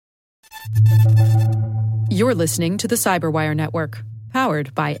You're listening to the Cyberwire Network,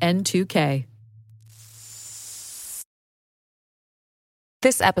 powered by N2K.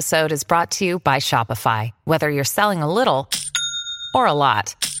 This episode is brought to you by Shopify. Whether you're selling a little or a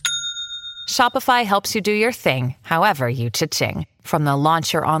lot, Shopify helps you do your thing, however you cha-ching. From the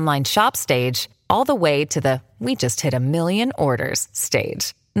launch your online shop stage, all the way to the we just hit 1 million orders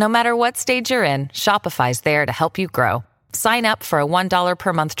stage. No matter what stage you're in, Shopify's there to help you grow. Sign up for a $1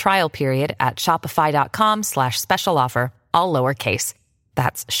 per month trial period at shopify.com/special offer, all lowercase.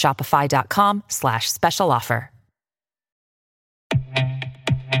 That's shopify.com/special offer.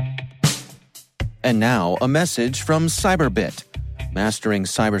 And now, a message from Cyberbit. Mastering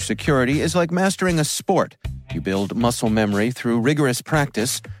cybersecurity is like mastering a sport. You build muscle memory through rigorous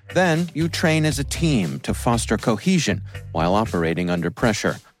practice, then you train as a team to foster cohesion while operating under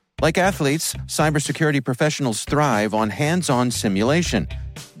pressure. Like athletes, cybersecurity professionals thrive on hands-on simulation.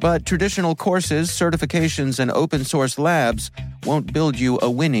 But traditional courses, certifications, and open-source labs won't build you a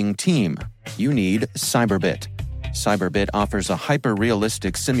winning team. You need Cyberbit. Cyberbit offers a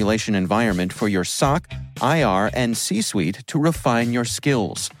hyper-realistic simulation environment for your SOC, IR, and C-suite to refine your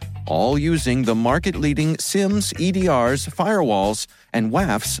skills, all using the market-leading SIMs, EDRs, firewalls, and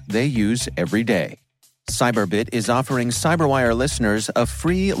WAFs they use every day. Cyberbit is offering Cyberwire listeners a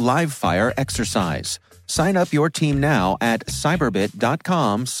free live-fire exercise. Sign up your team now at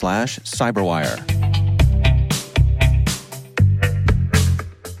cyberbit.com/cyberwire.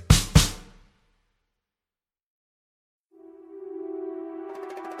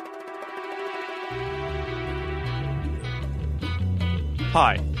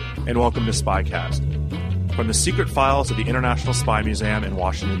 Hi, and welcome to Spycast. From the secret files of the International Spy Museum in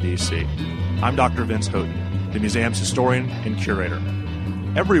Washington, D.C., I'm Dr. Vince Houghton, the museum's historian and curator.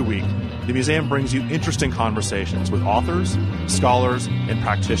 Every week, the museum brings you interesting conversations with authors, scholars, and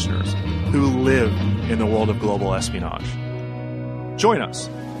practitioners who live in the world of global espionage. Join us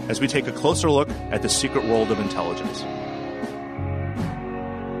as we take a closer look at the secret world of intelligence.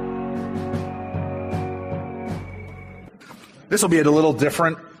 This will be a little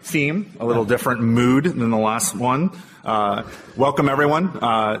different theme, a little different mood than the last one. Welcome, everyone.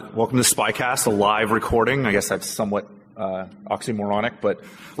 Welcome to Spycast, a live recording. I guess that's somewhat oxymoronic, but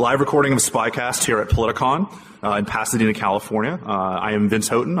live recording of Spycast here at Politicon in Pasadena, California. I am Vince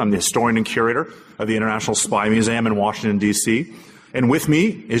Houghton. I'm the historian and curator of the International Spy Museum in Washington, D.C. And with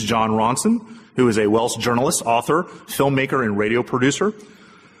me is Jon Ronson, who is a Welsh journalist, author, filmmaker, and radio producer.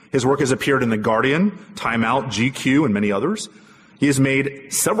 His work has appeared in The Guardian, Time Out, GQ, and many others. He has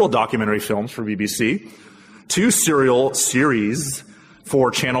made several documentary films for BBC, 2 serial series for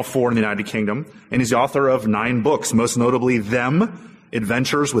Channel 4 in the United Kingdom, and he's the author of 9 books, most notably Them,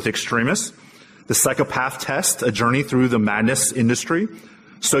 Adventures with Extremists, The Psychopath Test, A Journey Through the Madness Industry,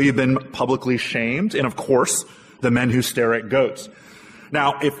 So You've Been Publicly Shamed, and of course, The Men Who Stare at Goats.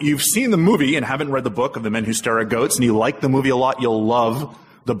 Now, if you've seen the movie and haven't read the book of The Men Who Stare at Goats, and you like the movie a lot, you'll love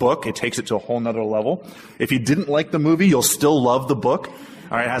the book. It takes it to a whole nother level. If you didn't like the movie, you'll still love the book.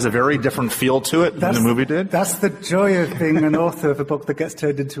 All right, it has a very different feel to it than the movie did. That's the joy of being an author of a book that gets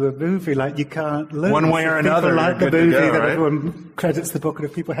turned into a movie. Like, you can't lose. One way or another. If people like the movie, then right? Everyone credits the book, and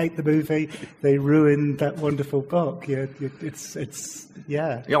if people hate the movie, they ruin that wonderful book. Yeah.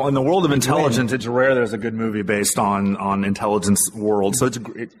 Yeah, well, in the world of intelligence, it's rare there's a good movie based on intelligence world. So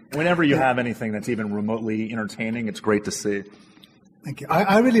whenever you have anything that's even remotely entertaining, it's great to see. Thank you.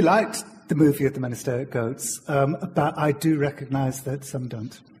 I really liked the movie of The Men Who Stare at Goats, but I do recognize that some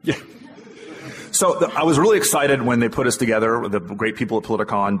don't. Yeah. So I was really excited when they put us together, the great people at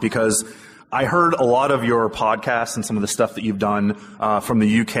Politicon, because I heard a lot of your podcasts and some of the stuff that you've done from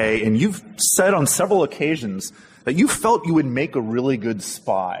the UK, and you've said on several occasions that you felt you would make a really good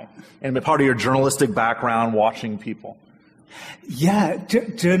spy, and be part of your journalistic background, watching people. Yeah,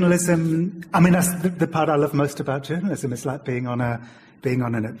 journalism. I mean, that's the part I love most about journalism. It's like being on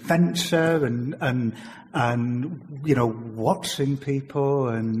an adventure and watching people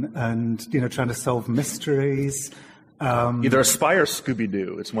and trying to solve mysteries. Either a spy or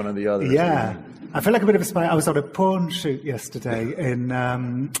Scooby-Doo. It's one or the other. Yeah, I feel like a bit of a spy. I was on a porn shoot yesterday in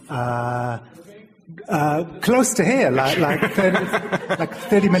close to here, like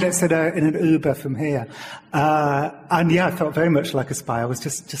 30 minutes in an Uber from here. And yeah, I felt very much like a spy. I was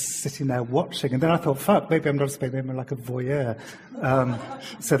just sitting there watching. And then I thought, fuck, maybe I'm not a spy, maybe I'm like a voyeur.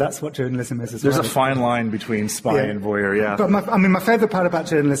 So that's what journalism is as well. There's a fine line between spy and voyeur, yeah. But my favorite part about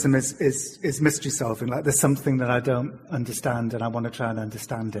journalism is mystery solving. Like, there's something that I don't understand and I want to try and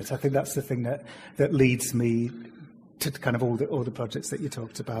understand it. I think that's the thing that leads me to kind of all the projects that you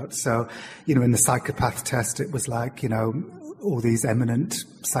talked about. So, in the psychopath test, it was like, all these eminent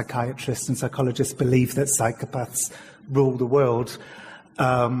psychiatrists and psychologists believe that psychopaths rule the world.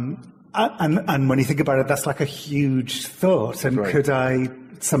 And when you think about it, that's like a huge thought. And right. Could I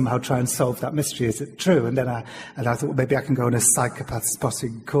somehow try and solve that mystery? Is it true? And then I thought, well, maybe I can go on a psychopath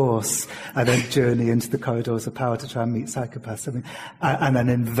spotting course and then journey into the corridors of power to try and meet psychopaths. I mean, and then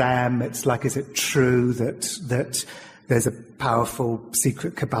in them, it's like, is it true that there's a powerful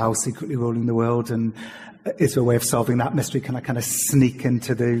secret cabal secretly ruling the world? And is there a way of solving that mystery? Can I kind of sneak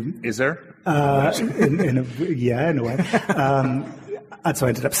into the... Is there? In a way. And so I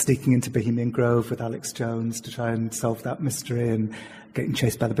ended up sneaking into Bohemian Grove with Alex Jones to try and solve that mystery, and getting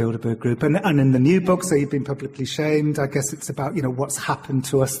chased by the Bilderberg Group. And in the new book, So You've Been Publicly Shamed, I guess it's about, what's happened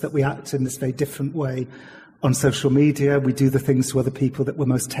to us, that we act in this very different way on social media. We do the things to other people that we're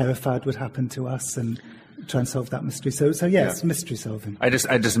most terrified would happen to us, and try and solve that mystery. So it's mystery solving. I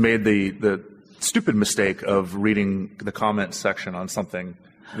just made the stupid mistake of reading the comments section on something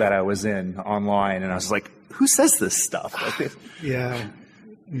that I was in online, and I was like, who says this stuff? Yeah.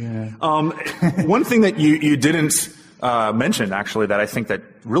 One thing that you didn't mention, actually, that I think that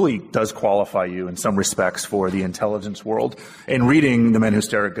really does qualify you in some respects for the intelligence world in reading The Men Who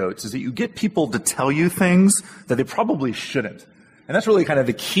Stare at Goats, is that you get people to tell you things that they probably shouldn't. And that's really kind of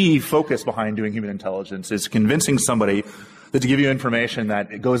the key focus behind doing human intelligence, is convincing somebody that to give you information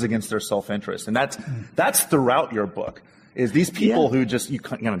that it goes against their self-interest. And that's throughout your book, is these people who just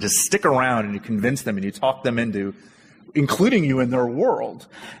stick around and you convince them and you talk them into including you in their world.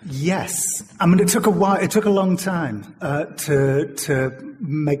 Yes. I mean, it took a while. It took a long time to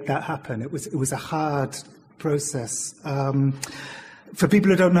make that happen. It was a hard process. For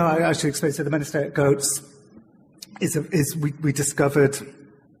people who don't know, I should explain. So The Men Who Stare at Goats we discovered,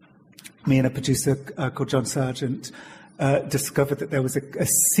 me and a producer called John Sargent, discovered that there was a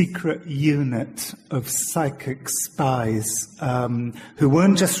secret unit of psychic spies who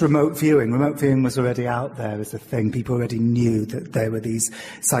weren't just remote viewing. Remote viewing was already out there as a thing. People already knew that there were these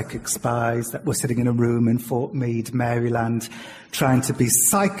psychic spies that were sitting in a room in Fort Meade, Maryland, trying to be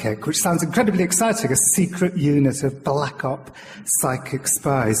psychic, which sounds incredibly exciting, a secret unit of black op psychic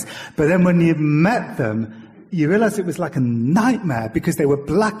spies. But then when you met them, you realize it was like a nightmare, because they were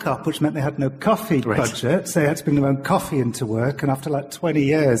black up, which meant they had no coffee budget, so they had to bring their own coffee into work. And after like 20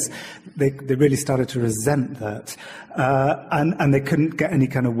 years, they really started to resent that. And they couldn't get any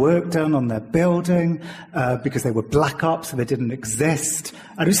kind of work done on their building, because they were black up, so they didn't exist.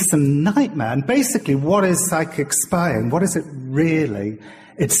 And it was just a nightmare. And basically, what is psychic spying? What is it really?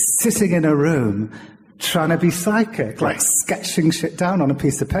 It's sitting in a room trying to be psychic, like sketching shit down on a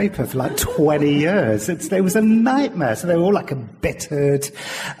piece of paper for like 20 years. It was a nightmare. So they were all like embittered,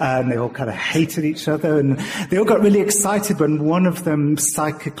 and they all kind of hated each other, and they all got really excited when one of them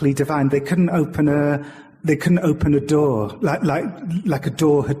psychically divined. They couldn't open a door, like a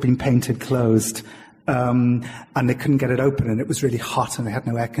door had been painted closed. And they couldn't get it open, and it was really hot, and they had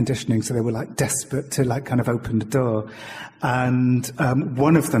no air conditioning, so they were like desperate to like kind of open the door. And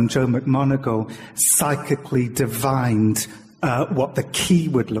one of them, Joe McMoneagle, psychically divined what the key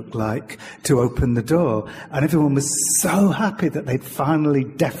would look like to open the door. And everyone was so happy that they'd finally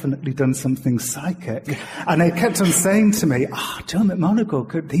definitely done something psychic. And they kept on saying to me, Joe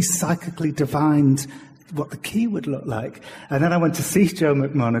McMoneagle, he psychically divined what the key would look like. And then I went to see Joe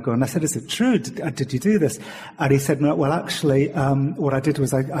McMoneagle, and I said, is it true? Did you do this? And he said, no, well, actually, what I did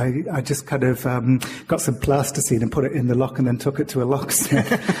was I just kind of got some plasticine and put it in the lock and then took it to a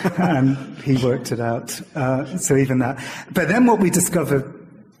locksmith. And he worked it out. So even that. But then what we discovered,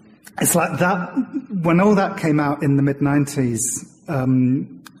 it's like that, when all that came out in the mid-90s,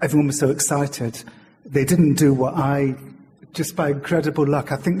 everyone was so excited. They didn't do what just by incredible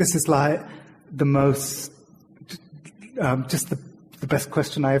luck, I think this is like the most, just the best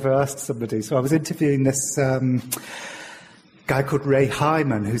question I ever asked somebody. So I was interviewing this guy called Ray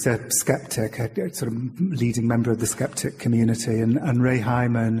Hyman, who's a skeptic, a sort of leading member of the skeptic community. And Ray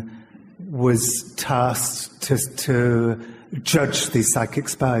Hyman was tasked to judge these psychic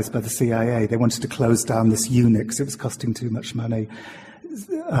spies by the CIA. They wanted to close down this unit because it was costing too much money.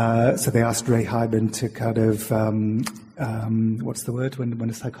 So they asked Ray Hyman to kind of, what's the word when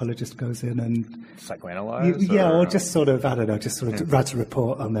a psychologist goes in and psychoanalyze? Or just sort of, I don't know, just sort of write a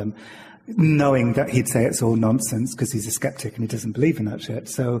report on them, knowing that he'd say it's all nonsense because he's a skeptic and he doesn't believe in that shit.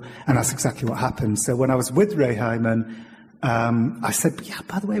 So, and that's exactly what happened. So when I was with Ray Hyman, I said, yeah,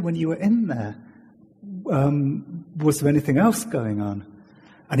 by the way, when you were in there, was there anything else going on?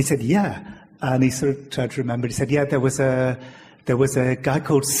 And he said, yeah. And he sort of tried to remember. He said, yeah, there was a There was a guy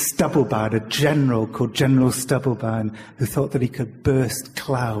called Stubblebine, a general called General Stubblebine, who thought that he could burst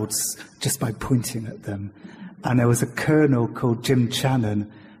clouds just by pointing at them. And there was a colonel called Jim Channon,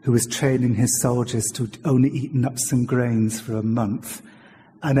 who was training his soldiers to only eat nuts and grains for a month.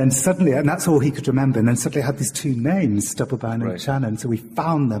 And then suddenly, and that's all he could remember, and then suddenly had these two names, Stubblebine and Channon, so we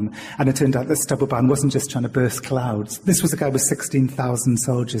found them, and it turned out that Stubblebine wasn't just trying to burst clouds. This was a guy with 16,000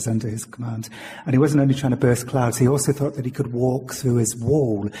 soldiers under his command, and he wasn't only trying to burst clouds, he also thought that he could walk through his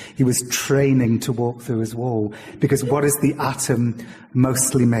wall. He was training to walk through his wall, because what is the atom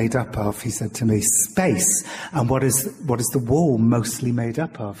mostly made up of, he said to me? Space. And what is the wall mostly made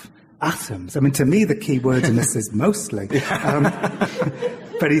up of? Atoms. I mean, to me, the key word in this is mostly.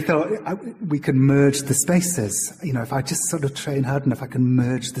 But he thought, we can merge the spaces. You know, if I just sort of train hard enough, I can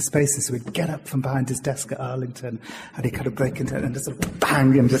merge the spaces. So he'd get up from behind his desk at Arlington, and he'd kind of break into it and just sort of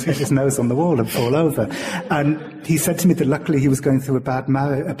bang, and just hit his nose on the wall and fall over. And he said to me that luckily he was going through a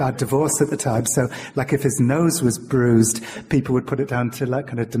bad divorce at the time. So, like, if his nose was bruised, people would put it down to, like,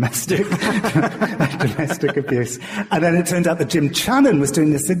 kind of domestic abuse. And then it turned out that Jim Channon was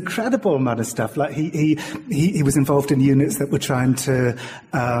doing this incredible amount of stuff. Like, he was involved in units that were trying to,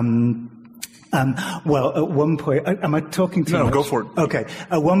 well, at one point, am I talking too much? No, go for it. Okay.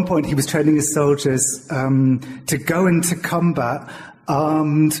 At one point, he was training his soldiers to go into combat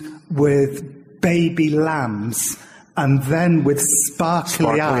armed with baby lambs, and then with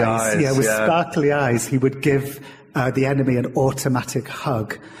sparkly eyes. Yeah, with sparkly eyes, he would give the enemy an automatic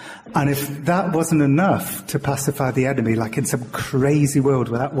hug. And if that wasn't enough to pacify the enemy, like in some crazy world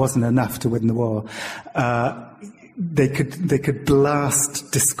where that wasn't enough to win the war, they could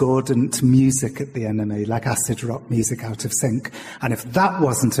blast discordant music at the enemy, like acid rock music out of sync. And if that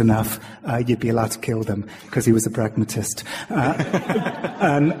wasn't enough, you'd be allowed to kill them, because he was a pragmatist.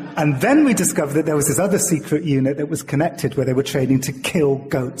 And then we discovered that there was this other secret unit that was connected, where they were training to kill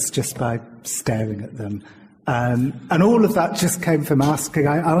goats just by staring at them. And all of that just came from asking.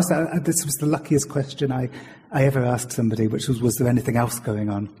 This was the luckiest question I ever asked somebody, which was there anything else going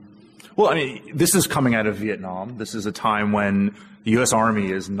on? Well, I mean, this is coming out of Vietnam. This is a time when the U.S. Army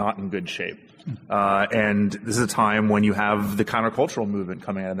is not in good shape. And this is a time when you have the countercultural movement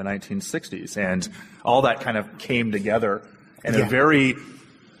coming out of the 1960s. And all that kind of came together in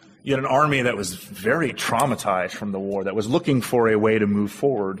you had an army that was very traumatized from the war, that was looking for a way to move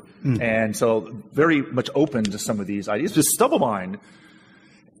forward. And so very much open to some of these ideas. Because Stubblebine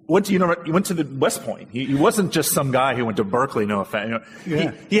he went to the West Point. He wasn't just some guy who went to Berkeley, no offense.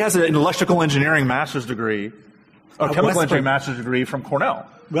 He has an electrical engineering master's degree, or chemical engineering master's degree from Cornell.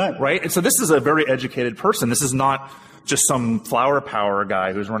 Right? And so this is a very educated person. This is not just some flower power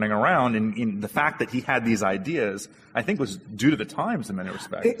guy who's running around. And the fact that he had these ideas, I think, was due to the times in many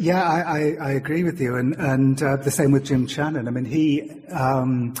respects. Yeah, I agree with you. And the same with Jim Channon. I mean, he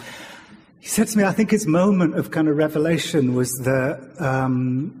said to me, I think his moment of kind of revelation was that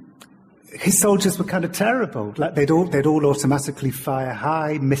his soldiers were kind of terrible. Like they'd all automatically fire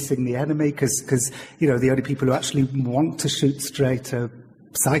high, missing the enemy, because the only people who actually want to shoot straight are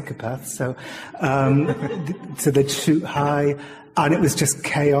psychopaths. So they'd shoot high, and it was just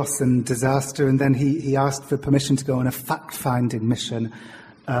chaos and disaster. And then he asked for permission to go on a fact-finding mission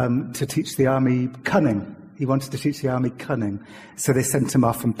to teach the army cunning. He wanted to teach the army cunning. So they sent him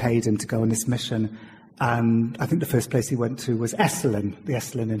off and paid him to go on this mission. And I think the first place he went to was Esalen, the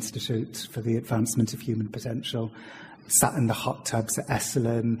Esalen Institute for the Advancement of Human Potential. Sat in the hot tubs at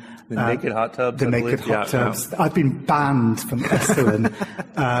Esalen. The naked hot tubs? The naked hot tubs. I've been banned from Esalen.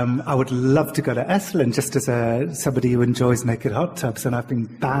 I would love to go to Esalen just as somebody who enjoys naked hot tubs, and I've been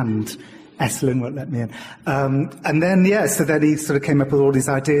banned. Esalen won't let me in. And then, so then he sort of came up with all these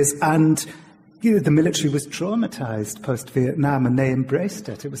ideas, and the military was traumatized post-Vietnam, and they embraced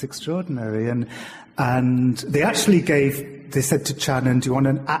it. It was extraordinary. And they actually they said to Channon, do you want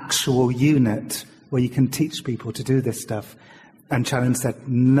an actual unit where you can teach people to do this stuff? And Channon said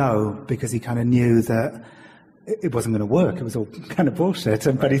no, because he kind of knew that it wasn't going to work. It was all kind of bullshit.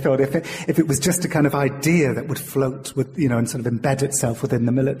 But he thought if it was just a kind of idea that would float with, and sort of embed itself within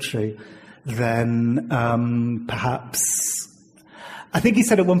the military, then perhaps... I think he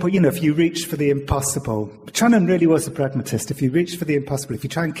said at one point, if you reach for the impossible, Channon really was a pragmatist. If you reach for the impossible, if you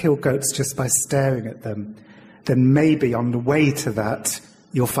try and kill goats just by staring at them, then maybe on the way to that,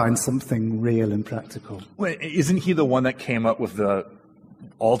 you'll find something real and practical. Well, isn't he the one that came up with the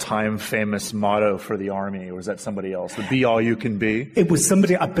all-time famous motto for the Army, or was that somebody else? The be all you can be? It was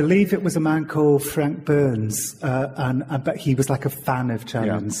somebody, I believe it was a man called Frank Burns, but he was like a fan of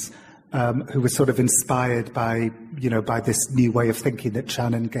Channon's. who was sort of inspired by, by this new way of thinking that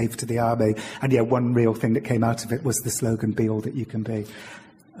Channon gave to the army. And yeah, one real thing that came out of it was the slogan, "Be all that you can be."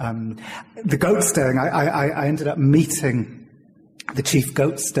 The goat staring, I ended up meeting the chief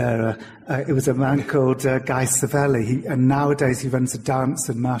goat starer. It was a man called Guy Savelli, and nowadays he runs a dance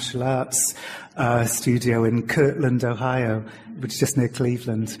and martial arts studio in Kirtland, Ohio, which is just near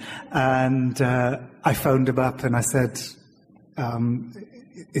Cleveland. And I phoned him up and I said,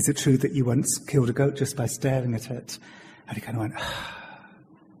 "Is it true that you once killed a goat just by staring at it?" And he kind of went,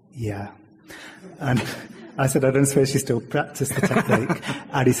 "Yeah." And I said, "I don't suppose you still practice the technique?"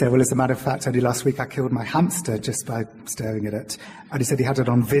 And he said, "Well, as a matter of fact, only last week I killed my hamster just by staring at it." And he said he had it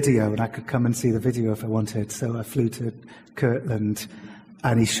on video and I could come and see the video if I wanted. So I flew to Kirtland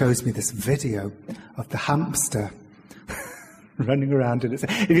and he shows me this video of the hamster running around. And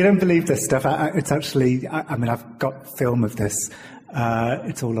if you don't believe this stuff, it's actually, I've got film of this.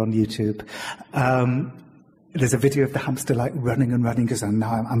 It's all on YouTube. There's a video of the hamster like running and running, because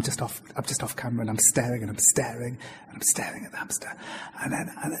now I'm just off camera and I'm staring and I'm staring and I'm staring at the hamster, and then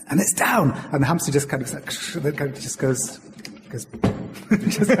and it's down, and the hamster just kind of like, just goes,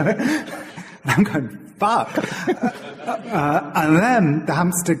 and I'm going, fuck. And then the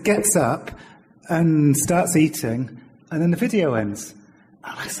hamster gets up and starts eating, and then the video ends.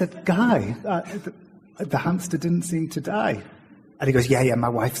 And I said, "Guy, the hamster didn't seem to die." And he goes, yeah, my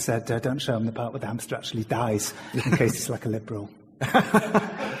wife said, don't show him the part where the hamster actually dies, in case he's like a liberal.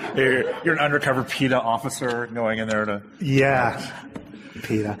 You're an undercover PETA officer going in there to... Yeah,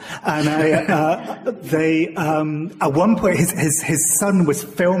 PETA. And at one point, his son was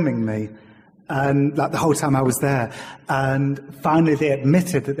filming me, and like the whole time I was there. And finally, they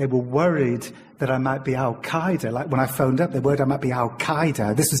admitted that they were worried that I might be Al-Qaeda. Like when I phoned up, they were worried I might be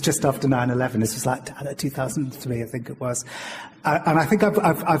Al-Qaeda. This was just after 9/11. This was like 2003, I think it was. And I think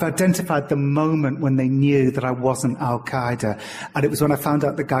I've identified the moment when they knew that I wasn't Al-Qaeda. And it was when I found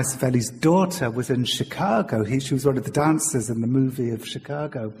out that Guy Savelli's daughter was in Chicago. She was one of the dancers in the movie of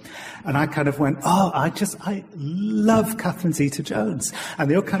Chicago. And I kind of went, I love Catherine Zeta-Jones.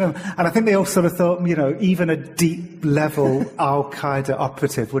 And they all and I think they all sort of thought, even a deep level Al-Qaeda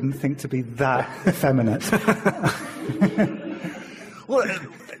operative wouldn't think to be that effeminate. Well,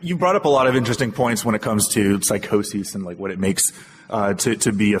 you brought up a lot of interesting points when it comes to psychosis and like what it makes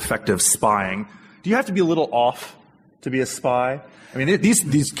to be effective spying. Do you have to be a little off to be a spy? I mean,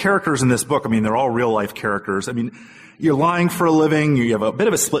 these characters in this book, they're all real life characters. You're lying for a living. You have a bit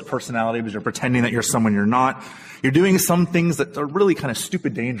of a split personality because you're pretending that you're someone you're not. You're doing some things that are really kind of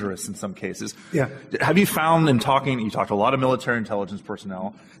stupid dangerous in some cases. Yeah. Have you found in talking, you talked to a lot of military intelligence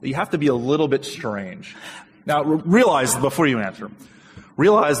personnel, that you have to be a little bit strange? Now, realize, before you answer,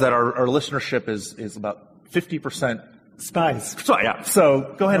 realize that our listenership is about 50% spies. So, yeah.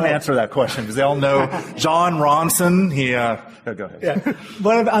 So go ahead and answer that question, because they all know John Ronson. Go ahead. Yeah.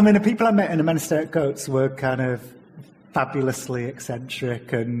 Well, the people I met in the Minister at Goats were kind of fabulously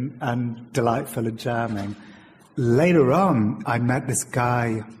eccentric and delightful and charming. Later on, I met this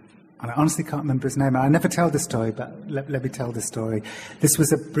guy, and I honestly can't remember his name. I never tell the story, but let me tell the story. This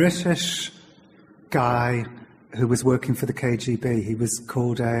was a British guy who was working for the KGB. He was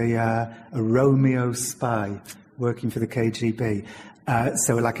called a Romeo spy working for the KGB.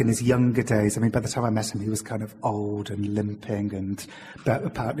 So like in his younger days, by the time I met him, he was kind of old and limping, but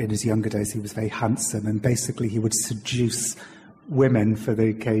apparently in his younger days, he was very handsome, and basically he would seduce women for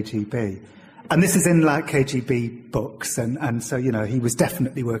the KGB. And this is in like KGB books, and so, he was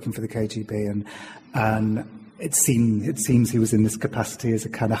definitely working for the KGB, and it seems he was in this capacity as a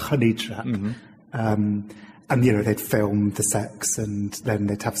kind of honey trap. Mm-hmm. And, they'd film the sex and then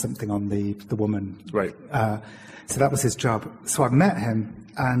they'd have something on the woman. Right. So that was his job. So I met him,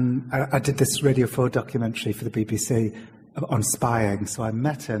 and I did this Radio 4 documentary for the BBC on spying. So I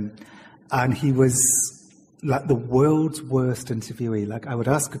met him, and he was like the world's worst interviewee. Like, I would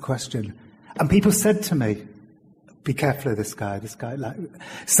ask a question, and people said to me, be careful of this guy. This guy, like,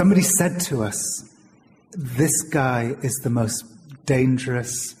 somebody said to us, this guy is the most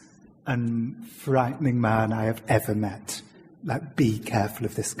dangerous and frightening man I have ever met. Like, be careful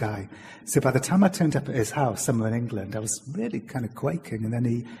of this guy. So by the time I turned up at his house somewhere in England, I was really kind of quaking. And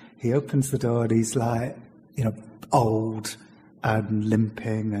then he opens the door and he's like, old and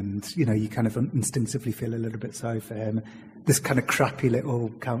limping, and, you kind of instinctively feel a little bit sorry for him. This kind of crappy little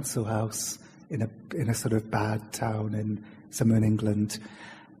council house in a sort of bad town somewhere in England.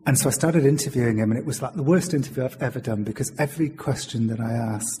 And so I started interviewing him, and it was like the worst interview I've ever done, because every question that I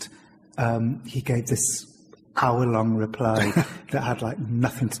asked, he gave this hour-long reply that had like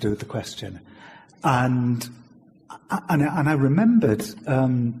nothing to do with the question. And I remembered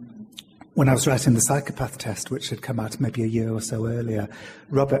when I was writing the psychopath test, which had come out maybe a year or so earlier,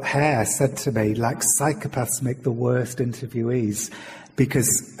 Robert Hare said to me, like, psychopaths make the worst interviewees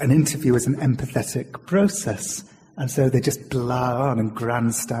because an interview is an empathetic process. And so they just blah on and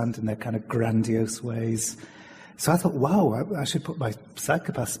grandstand in their kind of grandiose ways. So I thought, wow, I should put my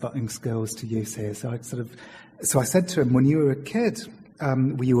psychopath spotting skills to use here. So I said to him, when you were a kid,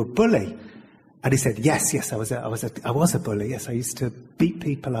 were you a bully? And he said, yes, I was a bully. Yes, I used to beat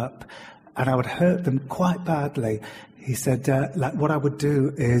people up and I would hurt them quite badly. He said, like, what I would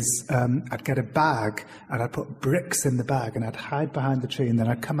do is I'd get a bag and I'd put bricks in the bag and I'd hide behind the tree and then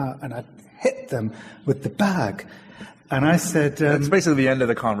I'd come out and I'd hit them with the bag. And I said... That's basically the end of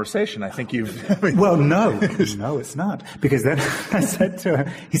the conversation. I think you've... Well, no, it's not. Because then I said to him,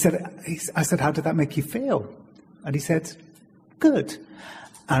 I said, how did that make you feel? And he said, good.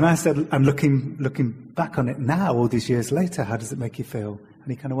 And I said, and looking back on it now, all these years later, how does it make you feel?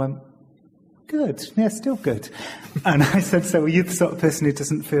 And he kind of went, good. Yeah, still good. And I said, so are you the sort of person who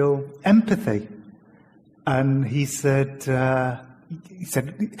doesn't feel empathy? And he said, I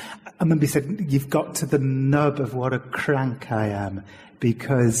remember he said, you've got to the nub of what a crank I am,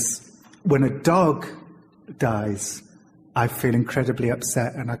 because when a dog dies, I feel incredibly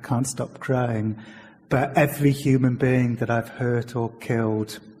upset and I can't stop crying. But every human being that I've hurt or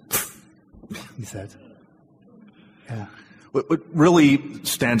killed, he said. Yeah. What really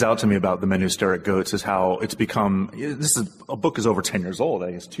stands out to me about The Men Who Stare at Goats is how it's become, a book is over 10 years old.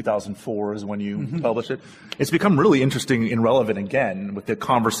 I guess 2004 is when you published it. It's become really interesting and relevant again with the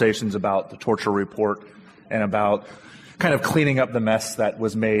conversations about the torture report and about kind of cleaning up the mess that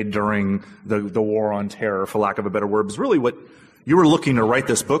was made during the war on terror, for lack of a better word. Because really what you were looking to write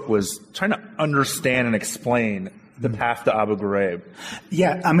this book was trying to understand and explain the path to Abu Ghraib.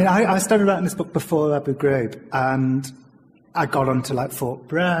 Yeah, I mean, I started writing this book before Abu Ghraib, and I got onto like Fort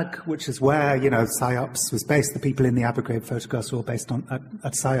Bragg, which is where, PSYOPs was based. The people in the Abu Ghraib photographs were all based on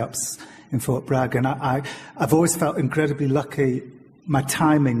at PSYOPs in Fort Bragg. And I've always felt incredibly lucky. My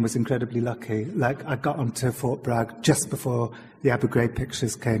timing was incredibly lucky. Like, I got onto Fort Bragg just before the Abu Ghraib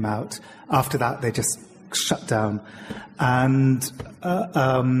pictures came out. After that, they just shut down. And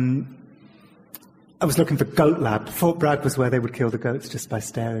I was looking for Goat Lab. Fort Bragg was where they would kill the goats just by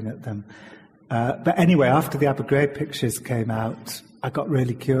staring at them. But anyway, after the Abu Ghraib pictures came out, I got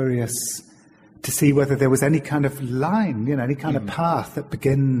really curious to see whether there was any kind of line, any kind of path that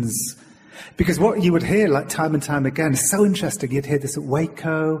begins. Because what you would hear, like, time and time again, is so interesting. You'd hear this at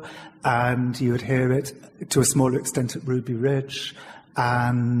Waco, and you would hear it to a smaller extent at Ruby Ridge,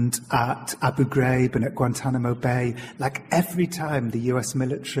 and at Abu Ghraib and at Guantanamo Bay. Like, every time the US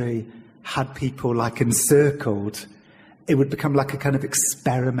military had people, like, encircled, it would become like a kind of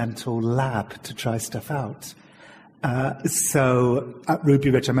experimental lab to try stuff out. So at Ruby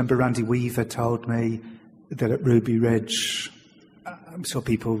Ridge, I remember Randy Weaver told me that at Ruby Ridge, I'm sure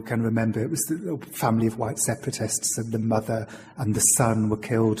people can remember, it was the family of white separatists, and the mother and the son were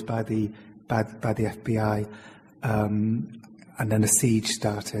killed by the FBI, and then a siege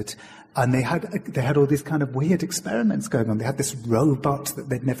started. And they had all these kind of weird experiments going on. They had this robot that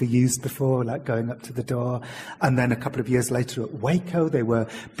they'd never used before, like, going up to the door. And then a couple of years later at Waco, they were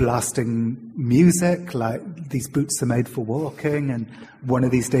blasting music, like, these boots are made for walking, and one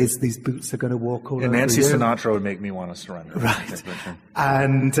of these days these boots are going to walk all over you. Nancy Sinatra would make me want to surrender. Right.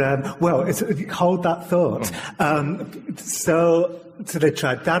 And, hold that thought. So they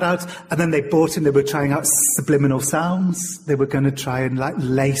tried that out, and then they were trying out subliminal sounds. They were going to try and, like,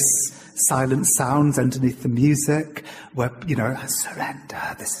 lace silent sounds underneath the music, where,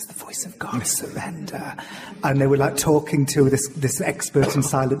 surrender, this is the voice of God, surrender. And they were, like, talking to this expert in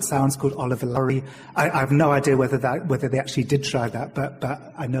silent sounds called Oliver Lowry. I have no idea whether they actually did try that,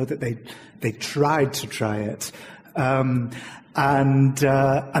 but I know that they tried to try it. And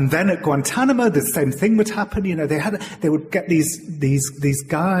then at Guantanamo, the same thing would happen. They would get these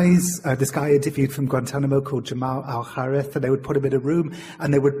guys. This guy interviewed from Guantanamo called Jamal Al-Harith, and they would put him in a room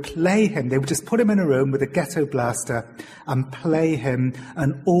and they would play him. They would just put him in a room with a ghetto blaster and play him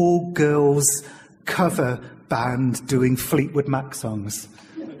an all-girls cover band doing Fleetwood Mac songs.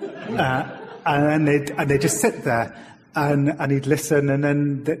 And they'd just sit there. And he'd listen, and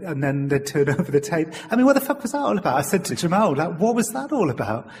then they'd turn over the tape. I mean, what the fuck was that all about? I said to Jamal, like, what was that all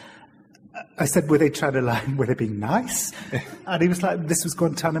about? I said, were they being nice? And he was like, this was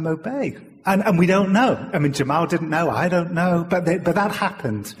Guantanamo Bay. And we don't know. I mean, Jamal didn't know. I don't know. But that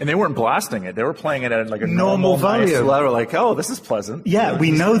happened. And they weren't blasting it. They were playing it at like a normal volume. Nice level, like, oh, this is pleasant. Yeah, we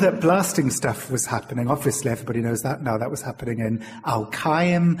know that blasting stuff was happening. Obviously, everybody knows that now. That was happening in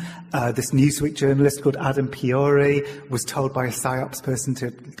Al-Qaim. This Newsweek journalist called Adam Piori was told by a PSYOPs person to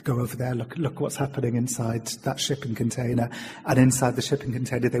go over there, look what's happening inside that shipping container. And inside the shipping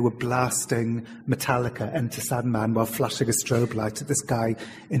container, they were blasting Metallica, Enter Sandman, while flashing a strobe light at this guy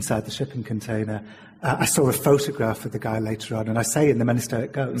inside the shipping container. I saw a photograph of the guy later on, and I say in The Minister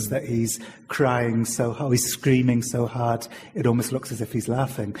It Goes that he's crying so hard, he's screaming so hard, it almost looks as if he's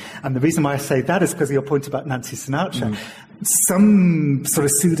laughing. And the reason why I say that is because of your point about Nancy Sinatra. Some sort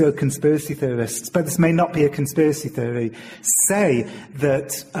of pseudo-conspiracy theorists, but this may not be a conspiracy theory, say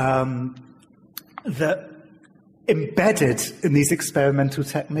that that embedded in these experimental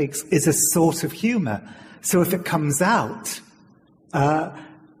techniques is a sort of humour. So if it comes out,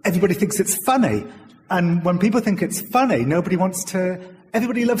 everybody thinks it's funny. And when people think it's funny, everybody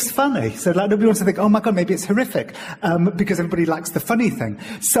loves funny. So like, nobody wants to think, oh my God, maybe it's horrific, because everybody likes the funny thing.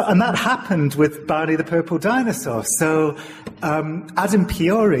 So, and that happened with Barney the Purple Dinosaur. So, Adam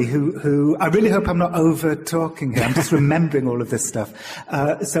Piori, who I really hope I'm not over talking here, I'm just remembering all of this stuff.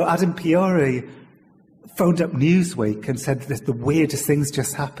 So Adam Piori phoned up Newsweek and said that the weirdest things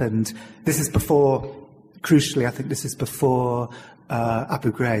just happened. This is before, crucially, I think this is before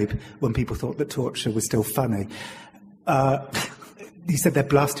Abu Ghraib, when people thought that torture was still funny. He said they're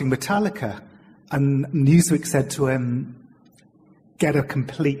blasting Metallica. And Newsweek said to him, get a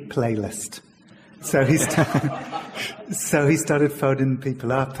complete playlist. So he started phoning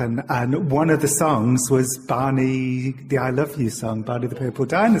people up, and one of the songs was Barney, the I Love You song, Barney the Purple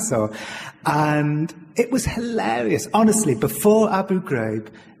Dinosaur. And it was hilarious. Honestly, before Abu Ghraib,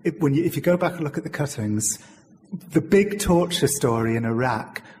 if you go back and look at the cuttings, the big torture story in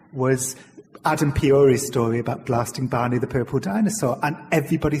Iraq was Adam Piori's story about blasting Barney the Purple Dinosaur, and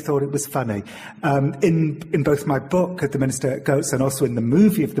everybody thought it was funny. In both my book, The Minister It Goes, and also in the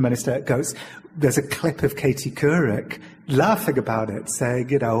movie of The Minister It Goes, there's a clip of Katie Couric laughing about it,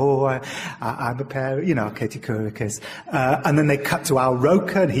 saying, I'm a parent, Katie Couric is. And then they cut to Al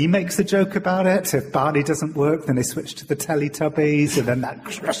Roker, and he makes a joke about it. If Barney doesn't work, then they switch to the Teletubbies, and then that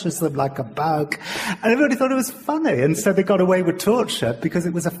crushes them like a bug. And everybody thought it was funny, and so they got away with torture because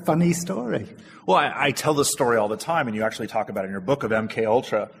it was a funny story. Well, I tell this story all the time, and you actually talk about it in your book of MK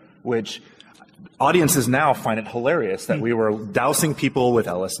Ultra, which audiences now find it hilarious that we were dousing people with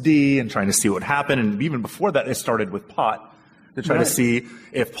LSD and trying to see what happened. And even before that, it started with pot, to try to see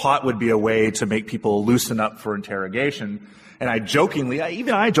if pot would be a way to make people loosen up for interrogation. And I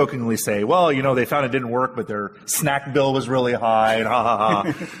jokingly say, well, they found it didn't work, but their snack bill was really high, and ha ha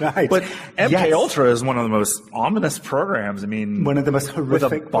ha. Right. But MK Ultra is one of the most ominous programs. I mean, one of the most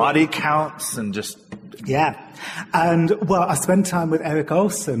horrific. With the body counts and just. Yeah. And, well, I spent time with Erik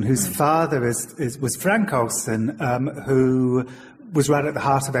Olsen, whose father was Frank Olsen, who was right at the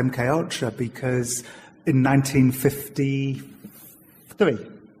heart of MK Ultra, because in 1953,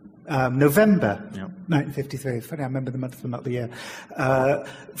 November 1953, funny, I remember the month but not the year,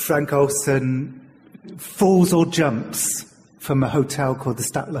 Frank Olsen falls or jumps from a hotel called the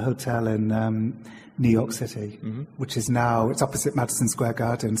Statler Hotel in New York City, which is now, it's opposite Madison Square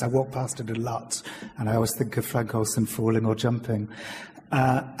Gardens. I walk past it a lot, and I always think of Frank Olsen falling or jumping.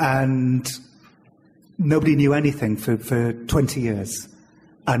 And nobody knew anything for 20 years.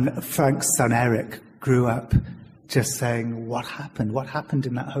 And Frank's son, Eric, grew up just saying, what happened? What happened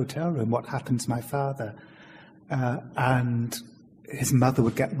in that hotel room? What happened to my father? And his mother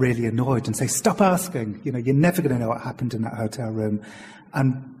would get really annoyed and say, stop asking. You're never going to know what happened in that hotel room.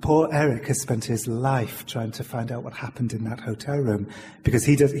 And poor Eric has spent his life trying to find out what happened in that hotel room, because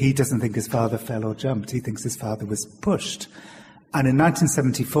he doesn't think his father fell or jumped. He thinks his father was pushed. And in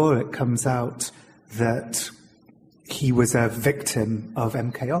 1974, it comes out that he was a victim of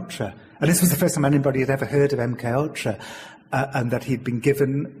MK Ultra. And this was the first time anybody had ever heard of MK Ultra, and that he'd been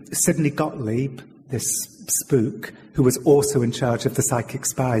given Sidney Gottlieb, this spook, who was also in charge of the psychic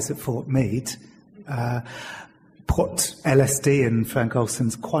spies at Fort Meade, put LSD in Frank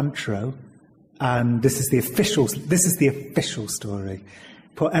Olsen's Cointreau, and this is the official story.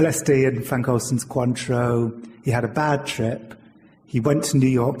 Put LSD in Frank Olsen's Cointreau. He had a bad trip. He went to New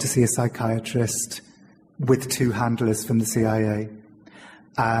York to see a psychiatrist with two handlers from the CIA,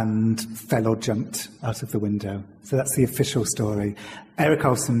 and fell or jumped out of the window. So that's the official story. Erik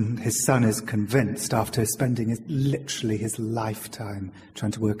Olsen, his son, is convinced, after spending literally his lifetime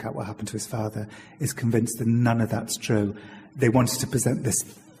trying to work out what happened to his father, is convinced that none of that's true. They wanted to present this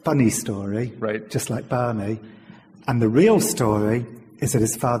funny story, right, just like Barney, and the real story is that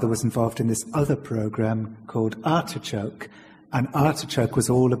his father was involved in this other program called Artichoke. And Artichoke was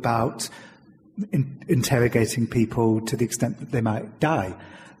all about interrogating people to the extent that they might die.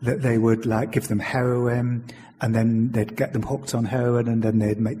 That they would give them heroin, and then they'd get them hooked on heroin, and then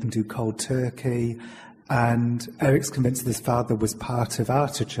they'd make them do cold turkey. And Eric's convinced that his father was part of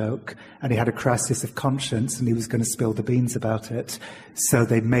Artichoke, and he had a crisis of conscience, and he was going to spill the beans about it. So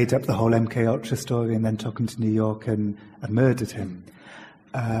they made up the whole MKUltra story, and then took him to New York and murdered him.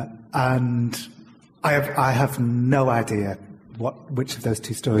 And I have no idea which of those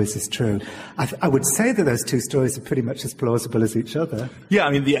two stories is true. I would say that those two stories are pretty much as plausible as each other. Yeah,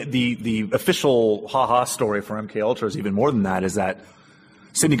 I mean, the official ha-ha story for MKUltra is even more than that, is that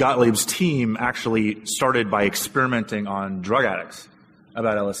Sidney Gottlieb's team actually started by experimenting on drug addicts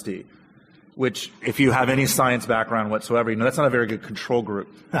about LSD, which, if you have any science background whatsoever, you know that's not a very good control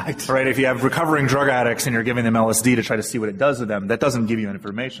group. Right. Right? If you have recovering drug addicts and you're giving them LSD to try to see what it does to them, that doesn't give you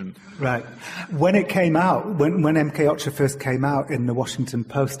information. Right. When it came out, when MKUltra first came out in the Washington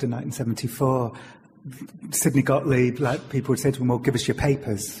Post in 1974, Sidney Gottlieb, people would say to him, well, give us your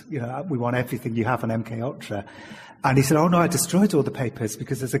papers. You know, we want everything you have on MKUltra. And he said, oh, no, I destroyed all the papers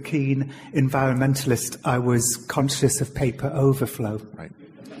because as a keen environmentalist, I was conscious of paper overflow. Right.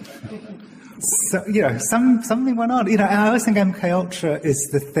 So, you know, something went on. You know, and I always think MKUltra is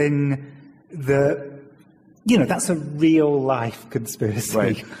the thing that, you know, that's a real-life conspiracy.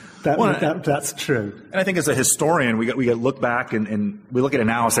 Right. That's true. And I think as a historian, we look back and we look at it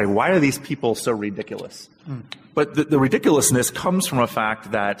now and say, why are these people so ridiculous? But the ridiculousness comes from a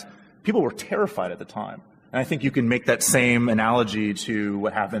fact that people were terrified at the time. And I think you can make that same analogy to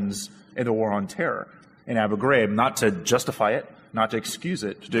what happens in the War on Terror in Abu Ghraib, not to justify it, not to excuse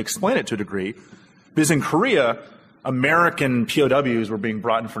it, to explain it to a degree. Because in Korea, American POWs were being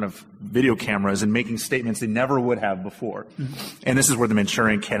brought in front of video cameras and making statements they never would have before. And this is where the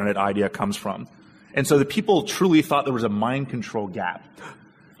Manchurian candidate idea comes from. And so the people truly thought there was a mind control gap.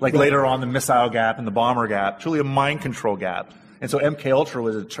 Like later on, the missile gap and the bomber gap, truly a mind control gap. And so MKUltra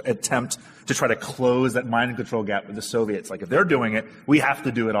was an attempt to try to close that mind control gap with the Soviets. Like, if they're doing it, we have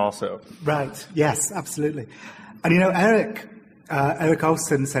to do it also. Right. Yes, absolutely. And, you know, Eric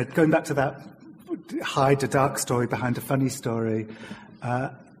Olson said, going back to that hide a dark story behind a funny story,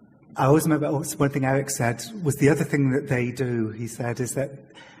 I always remember one thing Eric said was the other thing that they do, he said, is that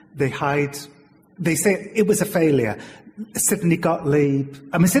they say it was a failure. Sidney Gottlieb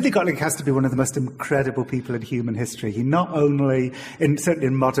has to be one of the most incredible people in human history. He not only, certainly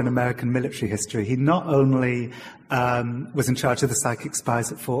in modern American military history, he not only was in charge of the psychic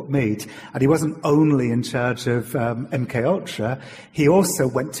spies at Fort Meade, and he wasn't only in charge of MKUltra, he also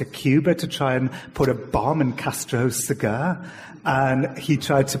went to Cuba to try and put a bomb in Castro's cigar, and he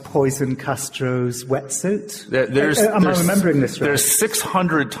tried to poison Castro's wetsuit. Am I remembering this right? There's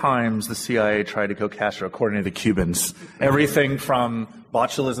 600 times the CIA tried to kill Castro, according to the Cubans. Everything from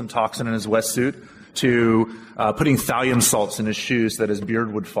botulism toxin in his wetsuit to putting thallium salts in his shoes so that his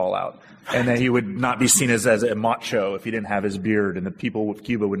beard would fall out. And that he would not be seen as a macho if he didn't have his beard, and the people with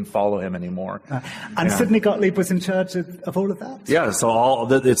Cuba wouldn't follow him anymore. And Sidney Gottlieb was in charge of all of that? Yeah, so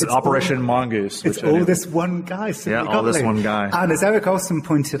it's Operation Mongoose. It's all this one guy, Sidney Gottlieb. All this one guy. And as Eric Olson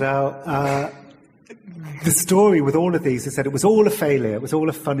pointed out, the story with all of these is that it was all a failure. It was all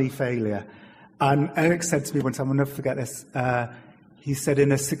a funny failure. And Eric said to me one time, I'll never forget this, he said,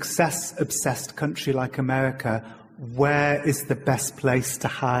 in a success-obsessed country like America, where is the best place to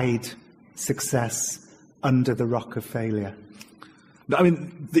hide success? Under the rock of failure? I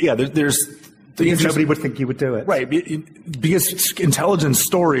mean, yeah, there's... Because nobody would think you would do it. Right, because intelligence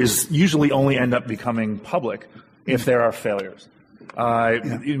stories usually only end up becoming public if there are failures.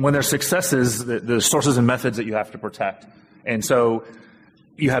 When there's successes, the sources and methods that you have to protect. And so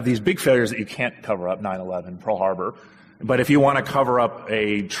you have these big failures that you can't cover up, 9/11, Pearl Harbor. But if you want to cover up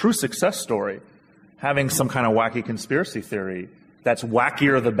a true success story, having some kind of wacky conspiracy theory, that's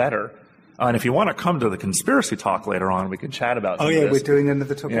wackier the better. And if you want to come to the conspiracy talk later on, we can chat about this. We're doing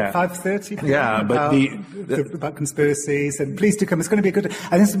another talk at 5:30. Yeah, but about conspiracies. And please do come. It's going to be a good...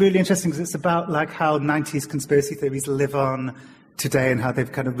 I think it's really interesting because it's about how 90s conspiracy theories live on today and how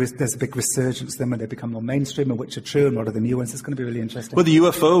they've there's a big resurgence of them and they become more mainstream and which are true and what are the new ones. It's going to be really interesting. Well, the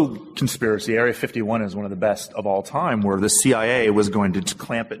UFO conspiracy, Area 51, is one of the best of all time, where the CIA was going to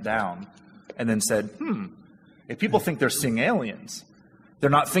clamp it down and then said, if people think they're seeing aliens, they're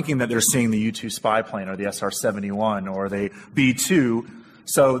not thinking that they're seeing the U-2 spy plane or the SR-71 or the B-2.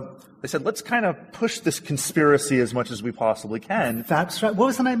 So They said, let's kind of push this conspiracy as much as we possibly can. That's right. What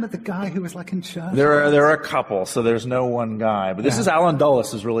was the name of the guy who was like in charge? There are a couple, so there's no one guy. But this is Alan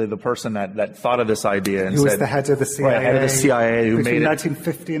Dulles is really the person that thought of this idea and who said, was the head of the CIA. Right, head of the CIA who made it.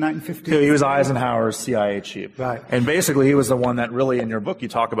 1950 and 1950. He was Eisenhower's CIA chief. Right. And basically he was the one that really, in your book, you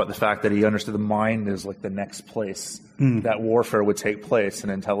talk about the fact that he understood the mind is like the next place that warfare would take place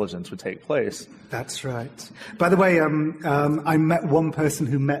and intelligence would take place. That's right. By the way, I met one person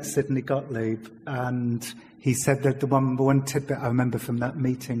who met Sidney Gottlieb, and he said that the one tidbit I remember from that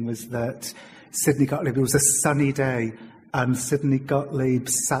meeting was that Sidney Gottlieb, it was a sunny day, and Sidney Gottlieb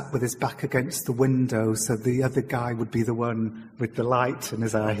sat with his back against the window, so the other guy would be the one with the light in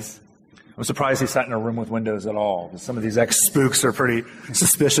his eyes. I'm surprised he sat in a room with windows at all. Some of these ex-spooks are pretty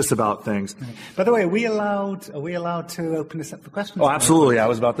suspicious about things. By the way, are we allowed to open this up for questions? Oh, absolutely. I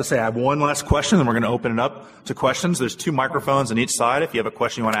was about to say, I have one last question, and we're going to open it up to questions. There's 2 microphones on each side. If you have a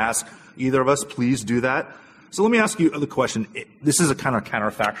question you want to ask either of us, please do that. So let me ask you the question. This is a kind of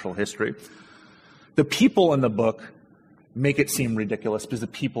counterfactual history. The people in the book make it seem ridiculous because the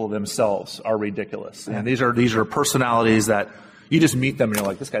people themselves are ridiculous. And these are personalities that you just meet them and you're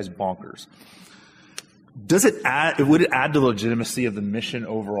like, this guy's bonkers. Would it add to the legitimacy of the mission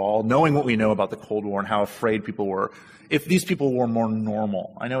overall, knowing what we know about the Cold War and how afraid people were, if these people were more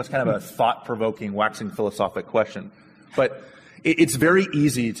normal? I know it's kind of a thought-provoking, waxing philosophic question, but it's very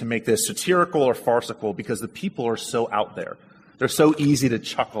easy to make this satirical or farcical because the people are so out there. They're so easy to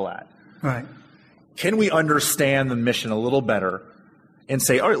chuckle at. Right. Can we understand the mission a little better and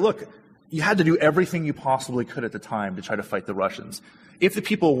say, all right, look, you had to do everything you possibly could at the time to try to fight the Russians. If the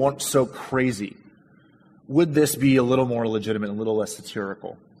people weren't so crazy, would this be a little more legitimate, a little less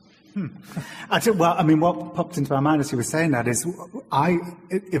satirical? Well, I mean, what popped into my mind as you were saying that is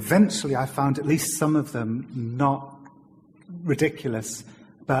eventually I found at least some of them not ridiculous,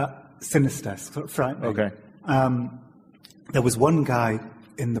 but sinister, sort of frightening. Okay. There was one guy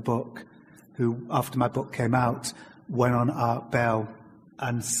in the book who, after my book came out, went on Art Bell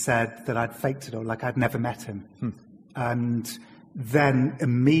and said that I'd faked it all, like I'd never met him. And then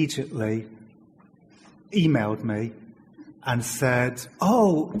immediately emailed me and said,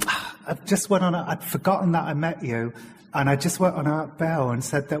 I'd forgotten that I met you, and I just went on Art Bell and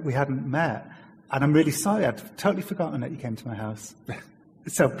said that we hadn't met, and I'm really sorry, I'd totally forgotten that you came to my house.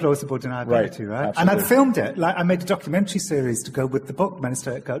 So plausible deniability, right? Absolutely. And I'd filmed it. Like, I made a documentary series to go with the book,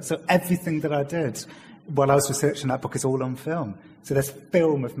 Minister at Goat. So everything that I did while I was researching that book is all on film. So there's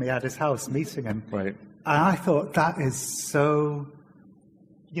film of me at his house meeting him. Right. And I thought, that is so,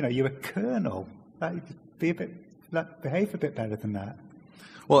 you're a colonel. Like, you could behave a bit better than that.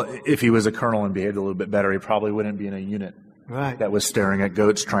 Well, if he was a colonel and behaved a little bit better, he probably wouldn't be in a unit that was staring at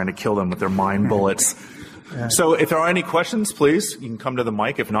goats trying to kill them with their mine bullets. Yeah. So if there are any questions, please, you can come to the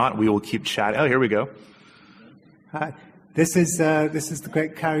mic. If not, we will keep chatting. Oh, here we go. Hi. This is the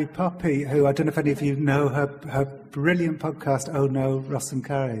great Carrie Poppy, who I don't know if any of you know her brilliant podcast, Oh No, Ross and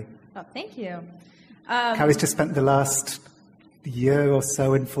Carrie. Oh, thank you. Carrie's just spent the last year or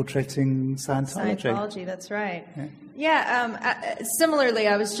so infiltrating Scientology. Scientology, that's right. Similarly,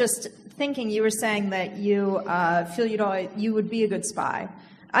 I was just thinking, you were saying that you feel you would be a good spy.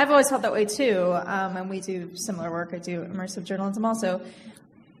 I've always felt that way too, and we do similar work. I do immersive journalism also.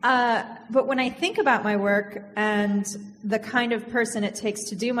 But when I think about my work and the kind of person it takes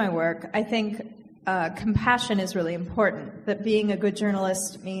to do my work, I think compassion is really important. That being a good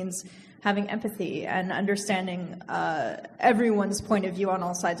journalist means having empathy and understanding everyone's point of view on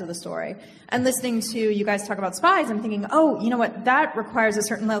all sides of the story. And listening to you guys talk about spies, I'm thinking, oh, you know what, that requires a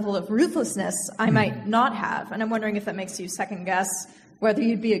certain level of ruthlessness I might not have. And I'm wondering if that makes you second guess whether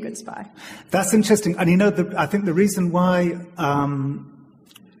you'd be a good spy. That's interesting. And I think the reason why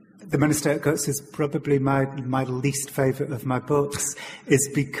The Minister at Goats is probably my least favourite of my books is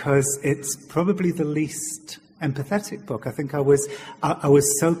because it's probably the least empathetic book. I think I was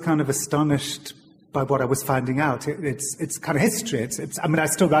so kind of astonished by what I was finding out. It's kind of history. I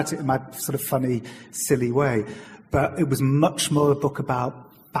still write it in my sort of funny, silly way, but it was much more a book about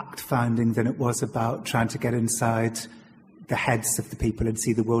fact-finding than it was about trying to get inside the heads of the people and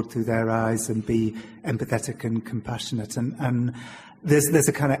see the world through their eyes and be empathetic and compassionate. And there's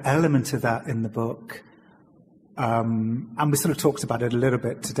a kind of element of that in the book. And we sort of talked about it a little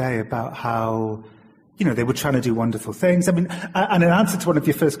bit today about how, they were trying to do wonderful things. And in answer to one of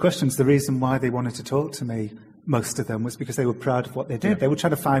your first questions, the reason why they wanted to talk to me, most of them, was because they were proud of what they did. Yeah. They were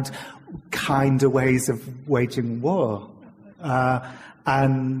trying to find kinder ways of waging war.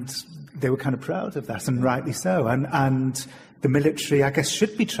 And they were kind of proud of that, and rightly so. And the military, I guess,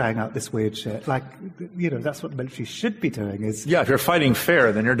 should be trying out this weird shit. Like, that's what the military should be doing. Is if you're fighting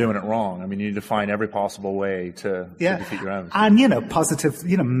fair, then you're doing it wrong. I mean, you need to find every possible way to defeat your enemies. And, positive,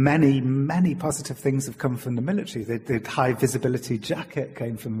 many positive things have come from the military. The high visibility jacket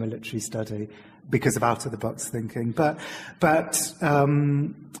came from military study because of out-of-the-box thinking.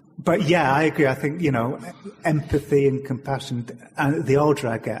 But yeah, I agree. I think, empathy and compassion, and the older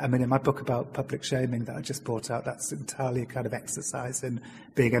I get, I mean, in my book about public shaming that I just brought out, that's entirely a kind of exercise in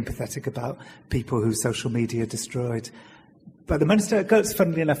being empathetic about people who social media destroyed. But The Money Story Goats,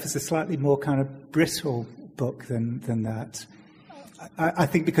 funnily enough, is a slightly more kind of brittle book than that. I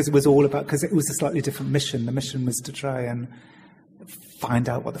think because it was a slightly different mission. The mission was to try and find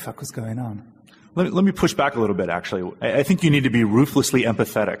out what the fuck was going on. Let me push back a little bit, actually. I think you need to be ruthlessly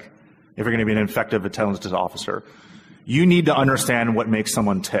empathetic if you're going to be an effective intelligence officer. You need to understand what makes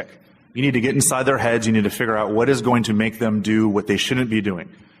someone tick. You need to get inside their heads. You need to figure out what is going to make them do what they shouldn't be doing,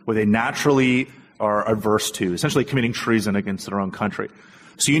 what they naturally are averse to, essentially committing treason against their own country.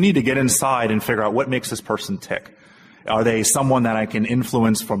 So you need to get inside and figure out what makes this person tick. Are they someone that I can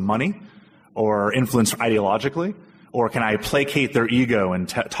influence from money or influence ideologically? Or can I placate their ego and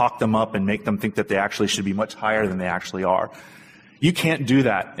talk them up and make them think that they actually should be much higher than they actually are? You can't do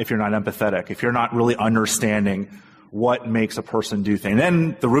that if you're not empathetic, if you're not really understanding what makes a person do things. And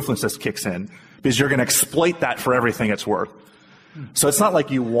then the ruthlessness kicks in because you're going to exploit that for everything it's worth. So it's not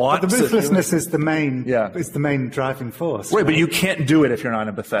like you want... But the ruthlessness is the main driving force. Right, but you can't do it if you're not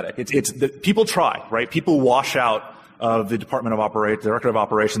empathetic. People try, right? People wash out of the Director of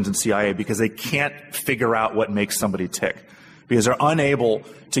Operations and CIA because they can't figure out what makes somebody tick, because they're unable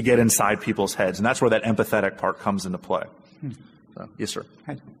to get inside people's heads. And that's where that empathetic part comes into play. So, yes, sir.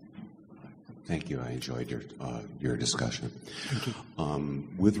 Hi. Thank you. I enjoyed your discussion. Thank you.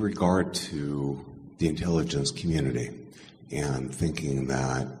 With regard to the intelligence community and thinking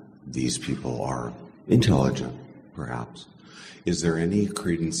that these people are intelligent, perhaps, is there any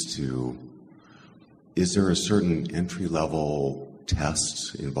credence to... Is there a certain entry-level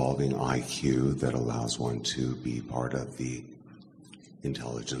test involving IQ that allows one to be part of the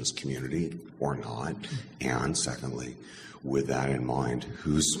intelligence community or not? And secondly, with that in mind,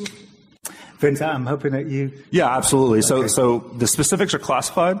 who's... Vince, I'm hoping that you... Yeah, absolutely. Okay. So the specifics are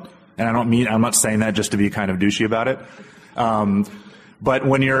classified, and I'm not saying that just to be kind of douchey about it. But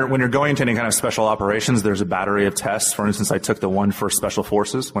when you're going into any kind of special operations, there's a battery of tests. For instance, I took the one for Special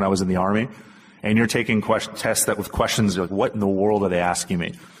Forces when I was in the Army. And you're taking tests with questions like, what in the world are they asking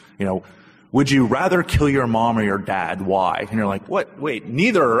me? Would you rather kill your mom or your dad? Why? And you're like, what? Wait,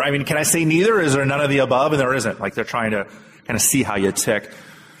 neither. I mean, can I say neither? Is there none of the above? And there isn't. Like, they're trying to kind of see how you tick.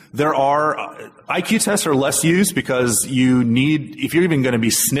 There are, IQ tests are less used because if you're even going to be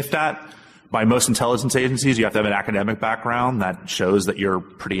sniffed at by most intelligence agencies, you have to have an academic background that shows that you're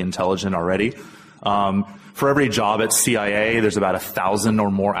pretty intelligent already. For every job at CIA, there's about 1,000 or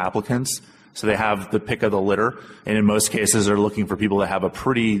more applicants. So they have the pick of the litter, and in most cases they're looking for people that have a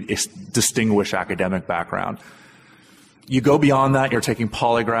pretty distinguished academic background. You go beyond that, you're taking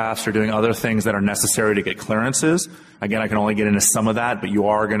polygraphs, you're doing other things that are necessary to get clearances. Again, I can only get into some of that, but you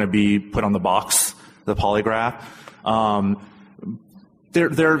are going to be put on the box, the polygraph.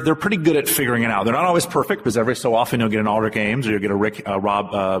 They're pretty good at figuring it out. They're not always perfect, because every so often you'll get an Aldrich Ames, or you'll get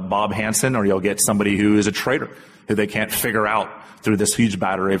Bob Hansen, or you'll get somebody who is a traitor, who they can't figure out through this huge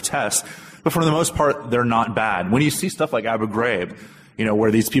battery of tests. But for the most part, they're not bad. When you see stuff like Abu Ghraib,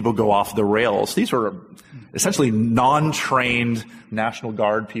 where these people go off the rails, these were essentially non-trained National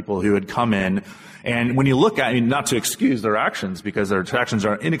Guard people who had come in. And when you look at, not to excuse their actions, because their actions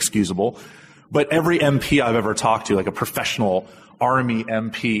are inexcusable, but every MP I've ever talked to, like a professional Army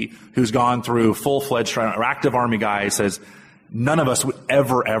MP who's gone through full-fledged or active Army guy, says, none of us would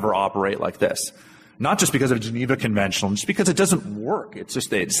ever operate like this. Not just because of Geneva Convention, just because it doesn't work.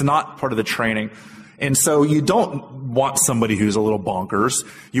 It's not part of the training. And so you don't want somebody who's a little bonkers.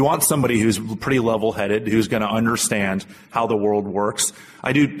 You want somebody who's pretty level-headed, who's going to understand how the world works.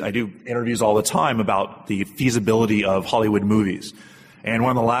 I do interviews all the time about the feasibility of Hollywood movies. And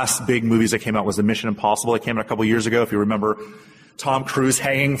one of the last big movies that came out was The Mission Impossible. It came out a couple years ago, if you remember, Tom Cruise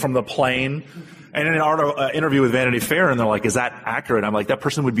hanging from the plane. And in an interview with Vanity Fair, and they're like, is that accurate? I'm like, that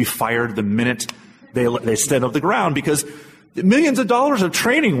person would be fired the minute they stand up the ground, because millions of dollars of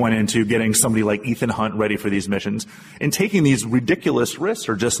training went into getting somebody like Ethan Hunt ready for these missions. And taking these ridiculous risks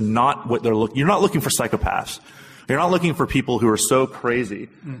are just not what they're looking. You're not looking for psychopaths. You're not looking for people who are so crazy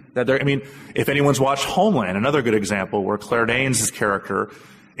that if anyone's watched Homeland, another good example, where Claire Danes' character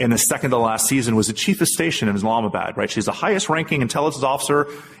in the second to last season was the chief of station in Islamabad, right? She's the highest ranking intelligence officer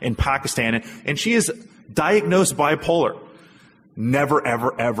in Pakistan, and she is diagnosed bipolar. Never,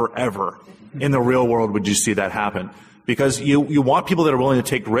 ever, ever, ever in the real world would you see that happen. Because you want people that are willing to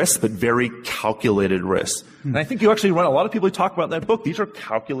take risks, but very calculated risks. And I think you actually run a lot of people who talk about in that book. These are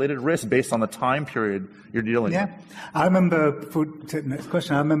calculated risks based on the time period you're dealing with. I remember, for the next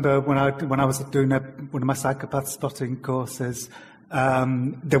question, I remember when I was doing one of my psychopath spotting courses,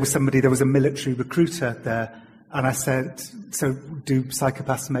 there was a military recruiter there, and I said, so do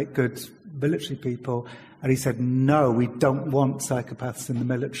psychopaths make good military people? And he said, no, we don't want psychopaths in the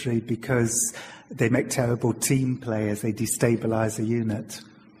military because they make terrible team players. They destabilize a unit.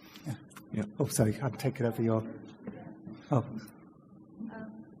 Yeah. Oh, sorry, I'm taking over your... Oh.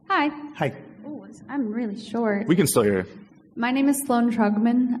 Hi. Hi. Oh, I'm really short. We can still hear you. My name is Sloan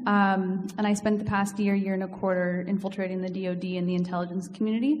Trugman, and I spent the past year and a quarter infiltrating the DoD and the intelligence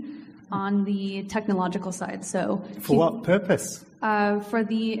community on the technological side. So, for what purpose? For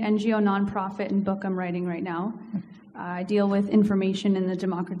the NGO nonprofit and book I'm writing right now. I deal with information and the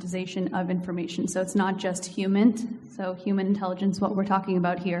democratization of information. So it's not just human intelligence, what we're talking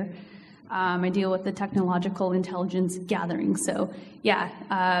about here. I deal with the technological intelligence gathering. So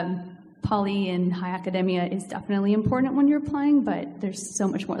poly and high academia is definitely important when you're applying, but there's so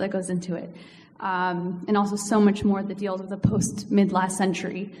much more that goes into it. And also so much more that deals with the post-mid last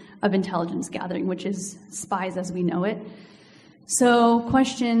century of intelligence gathering, which is spies as we know it. So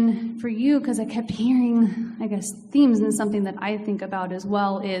question for you, because I kept hearing, I guess, themes, and something that I think about as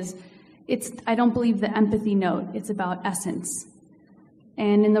well is, I don't believe the empathy note, it's about essence.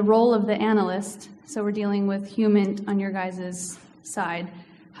 And in the role of the analyst, so we're dealing with human on your guys' side,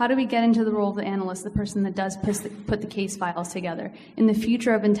 how do we get into the role of the analyst, the person that does put the case files together? In the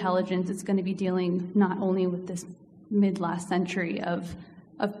future of intelligence, it's going to be dealing not only with this mid-last century of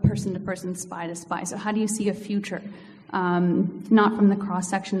person-to-person, spy-to-spy. So how do you see a future? Not from the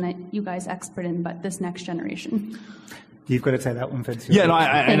cross-section that you guys expert in, but this next generation. You've got to take that one, Vince. Yeah,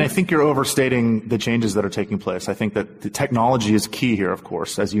 and I think you're overstating the changes that are taking place. I think that the technology is key here, of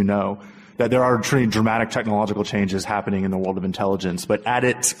course, as you know, that there are truly dramatic technological changes happening in the world of intelligence. But at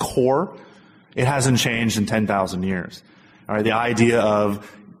its core, it hasn't changed in 10,000 years. All right, the idea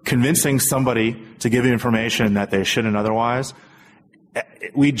of convincing somebody to give you information that they shouldn't otherwise.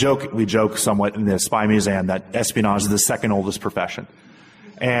 We joke somewhat in the Spy Museum that espionage is the second oldest profession.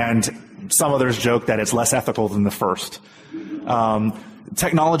 And some others joke that it's less ethical than the first.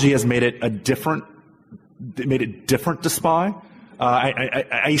 Technology has made it different to spy.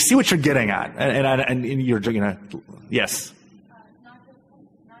 I see what you're getting at, and you're yes.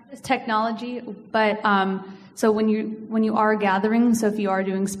 Not just technology, but so when you are gathering, so if you are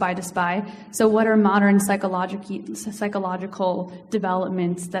doing spy to spy, so what are modern psychological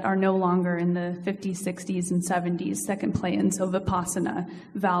developments that are no longer in the 50s, 60s, and 70s that can play in? So Vipassana,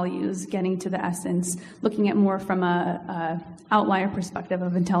 values, getting to the essence, looking at more from a outlier perspective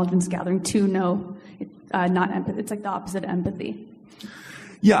of intelligence gathering to not empathy. It's like the opposite of empathy.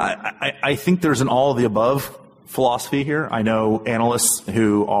 Yeah, I think there's an all of the above philosophy here. I know analysts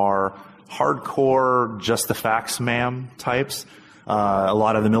who are hardcore, just the facts, ma'am types. A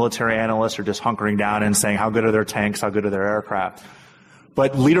lot of the military analysts are just hunkering down and saying how good are their tanks, how good are their aircraft.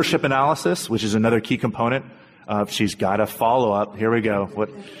 But leadership analysis, which is another key component, she's got a follow-up. Here we go. What?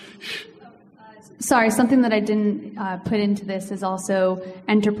 Sorry, something that I didn't put into this is also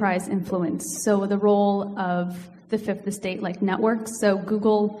enterprise influence. So the role of the fifth estate, like networks. So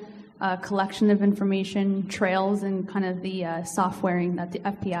Google collection of information, trails, and kind of the softwaring that the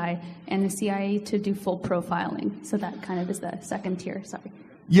FBI and the CIA to do full profiling. So that kind of is the second tier. Sorry.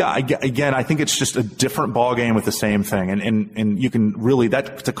 Yeah, again, I think it's just a different ballgame with the same thing. And you can really,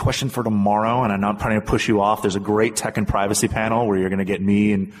 that's a question for tomorrow, and I'm not trying to push you off. There's a great tech and privacy panel where you're going to get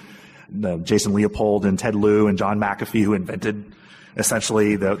me and Jason Leopold and Ted Lieu and John McAfee, who invented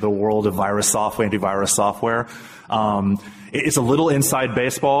essentially the world of virus software, antivirus software. It's a little inside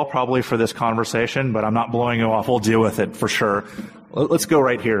baseball probably for this conversation, but I'm not blowing you off. We'll deal with it for sure. Let's go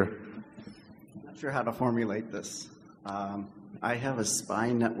right here. I'm not sure how to formulate this. I have a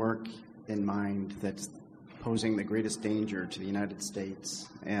spy network in mind that's posing the greatest danger to the United States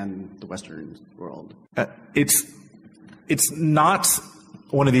and the Western world. It's not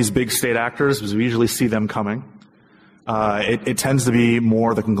one of these big state actors, because we usually see them coming. It tends to be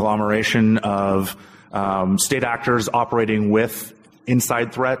more the conglomeration of state actors operating with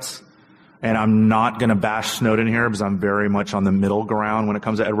inside threats. And I'm not going to bash Snowden here because I'm very much on the middle ground when it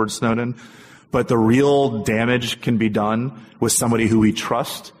comes to Edward Snowden. But the real damage can be done with somebody who we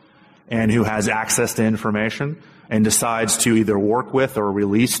trust and who has access to information and decides to either work with or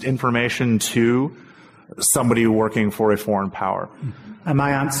release information to somebody working for a foreign power. And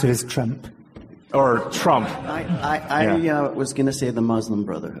my answer is Trump. Or Trump. I was going to say the Muslim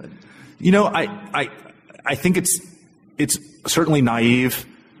Brotherhood. You know, I think it's certainly naive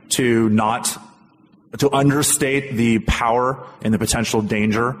to understate the power and the potential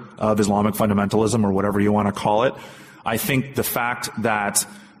danger of Islamic fundamentalism, or whatever you want to call it. I think the fact that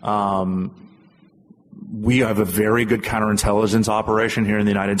we have a very good counterintelligence operation here in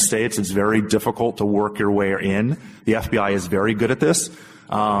the United States. It's very difficult to work your way in. The FBI is very good at this.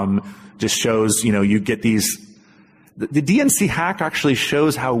 Just shows, you get these. The DNC hack actually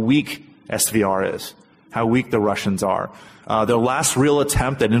shows how weak SVR is, how weak the Russians are. Their last real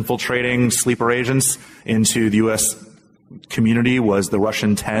attempt at infiltrating sleeper agents into the U.S. community was the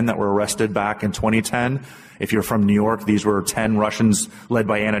Russian 10 that were arrested back in 2010. If you're from New York, these were 10 Russians led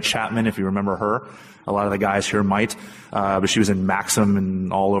by Anna Chapman, if you remember her. A lot of the guys here might, but she was in Maxim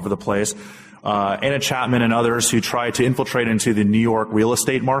and all over the place. Anna Chapman and others who tried to infiltrate into the New York real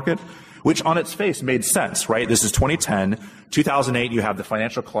estate market, which on its face made sense, right? This is 2010. 2008, you have the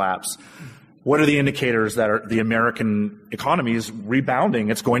financial collapse. What are the indicators that the American economy is rebounding?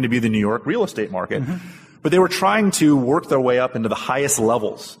 It's going to be the New York real estate market. Mm-hmm. But they were trying to work their way up into the highest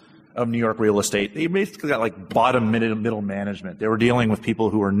levels of New York real estate. They basically got like bottom middle management. They were dealing with people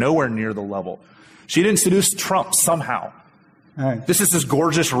who were nowhere near the level. She didn't seduce Trump somehow. Right. This is this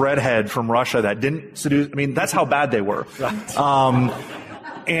gorgeous redhead from Russia that didn't seduce. I mean, that's how bad they were. Right.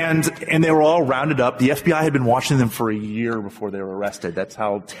 And they were all rounded up. The FBI had been watching them for a year before they were arrested. That's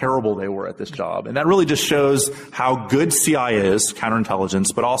how terrible they were at this job. And that really just shows how good CIA is,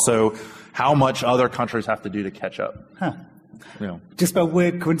 counterintelligence, but also how much other countries have to do to catch up. Huh. Just by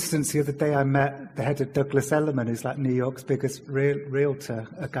weird coincidence, the other day I met the head of Douglas Elliman, who's like New York's biggest realtor,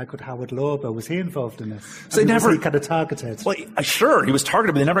 a guy called Howard Lorber. Was he involved in this? So was he kind of targeted? Well, sure, he was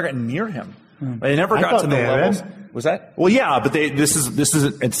targeted, but they never got near him. They never got to the levels. Was that? Well, yeah, but this is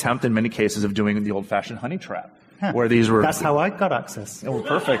an attempt in many cases of doing the old-fashioned honey trap, where these were. That's how I got access. Oh,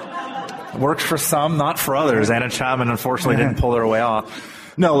 perfect. Works for some, not for others. Anna Chapman, unfortunately, didn't pull her way off.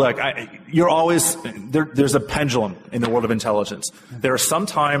 No, look, you're always there's a pendulum in the world of intelligence. There are some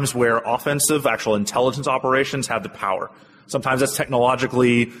times where offensive, actual intelligence operations have the power. Sometimes that's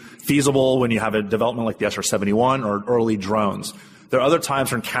technologically feasible when you have a development like the SR-71 or early drones. There are other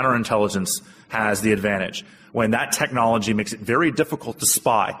times when counterintelligence has the advantage, when that technology makes it very difficult to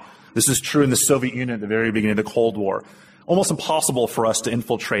spy. This is true in the Soviet Union at the very beginning of the Cold War. Almost impossible for us to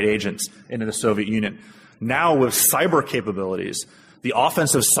infiltrate agents into the Soviet Union. Now with cyber capabilities, the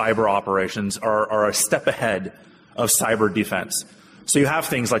offensive cyber operations are a step ahead of cyber defense. So you have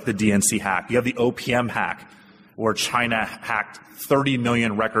things like the DNC hack. You have the OPM hack, where China hacked 30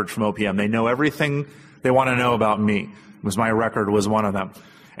 million records from OPM. They know everything they want to know about me, because my record was one of them.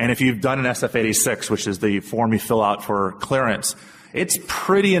 And if you've done an SF-86, which is the form you fill out for clearance, it's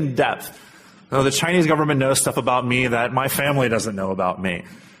pretty in-depth. So the Chinese government knows stuff about me that my family doesn't know about me.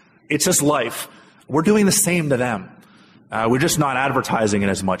 It's just life. We're doing the same to them. We're just not advertising it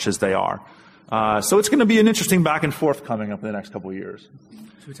as much as they are. So it's going to be an interesting back and forth coming up in the next couple of years.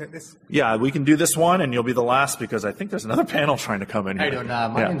 Should we take this? Yeah, we can do this one, and you'll be the last because I think there's another panel trying to come in here. How you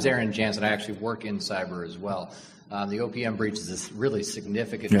doing? My name's Aaron Jansen. I actually work in cyber as well. The OPM breach is this really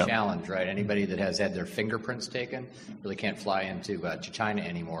significant challenge, right? Anybody that has had their fingerprints taken really can't fly into China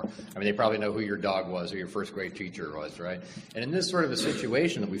anymore. I mean, they probably know who your dog was, who your first grade teacher was, right? And in this sort of a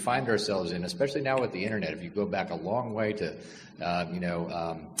situation that we find ourselves in, especially now with the internet, if you go back a long way to,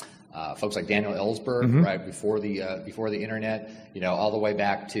 folks like Daniel Ellsberg, right, before the internet, all the way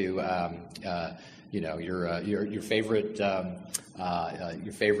back to, your favorite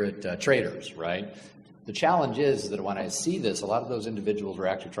traders, right? The challenge is that when I see this, a lot of those individuals are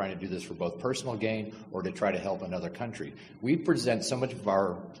actually trying to do this for both personal gain or to try to help another country. We present so much of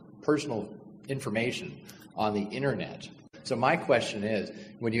our personal information on the internet. So my question is,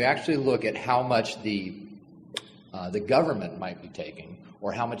 when you actually look at how much the government might be taking,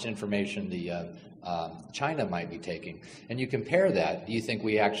 or how much information the China might be taking, and you compare that, do you think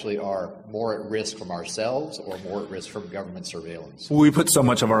we actually are more at risk from ourselves or more at risk from government surveillance? We put so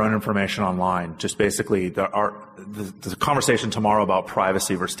much of our own information online. Just basically, the conversation tomorrow about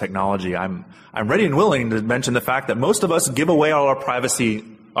privacy versus technology. I'm ready and willing to mention the fact that most of us give away all our privacy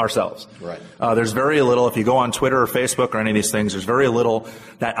ourselves. Right. There's very little, if you go on Twitter or Facebook or any of these things, there's very little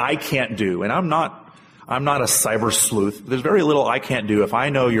that I can't do, and I'm not a cyber sleuth. There's very little I can't do. If I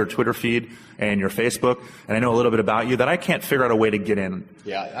know your Twitter feed and your Facebook, and I know a little bit about you, that I can't figure out a way to get in.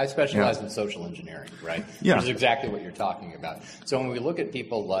 Yeah, I specialize in social engineering, right? Yeah. Which is exactly what you're talking about. So when we look at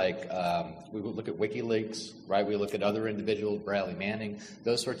people like, we look at WikiLeaks, right? We look at other individuals, Bradley Manning,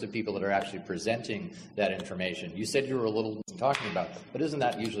 those sorts of people that are actually presenting that information. You said you were a little talking about, but isn't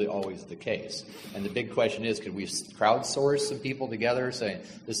that usually always the case? And the big question is, could we crowdsource some people together saying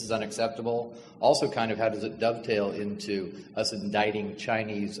this is unacceptable? Also, kind of how does it dovetail into us indicting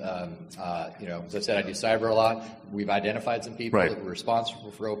Chinese, as I said, I do cyber a lot. We've identified some people that were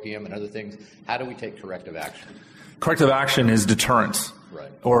responsible for OPM and other things. How do we take corrective action? Corrective action is deterrence,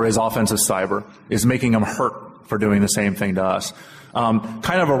 right, or is offensive cyber, is making them hurt for doing the same thing to us.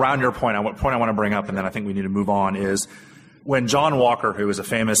 Kind of around your point, I want to bring up, and then I think we need to move on, is when John Walker, who was a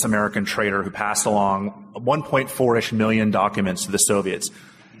famous American traitor who passed along 1.4-ish million documents to the Soviets,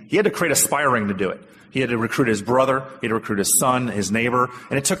 he had to create a spy ring to do it. He had to recruit his brother, he had to recruit his son, his neighbor,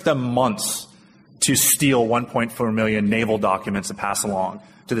 and it took them months to steal 1.4 million naval documents to pass along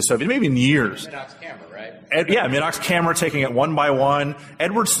to the Soviets, maybe in years. Minox camera, right? Minox camera, taking it one by one.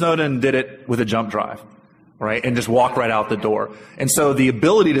 Edward Snowden did it with a jump drive, right, and just walk right out the door. And so the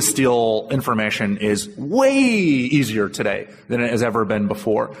ability to steal information is way easier today than it has ever been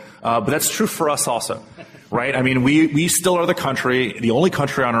before. But that's true for us also, right? I mean, we still are the only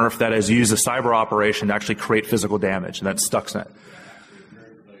country on earth that has used a cyber operation to actually create physical damage, and that's Stuxnet.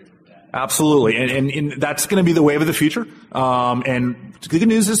 Absolutely, and that's going to be the wave of the future. And the good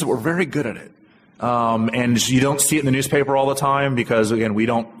news is that we're very good at it. And you don't see it in the newspaper all the time because, again, we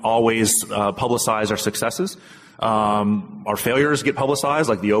don't always publicize our successes. Our failures get publicized,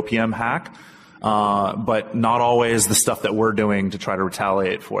 like the OPM hack, but not always the stuff that we're doing to try to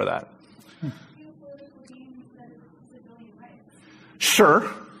retaliate for that. Sure.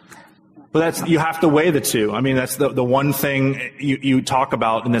 But you have to weigh the two. I mean, that's the one thing you talk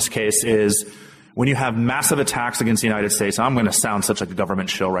about in this case is when you have massive attacks against the United States. I'm going to sound such like a government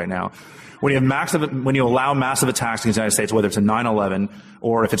shill right now. When you allow massive attacks against the United States, whether it's a 9/11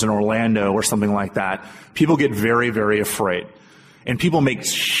 or if it's in Orlando or something like that, people get very, very afraid. And people make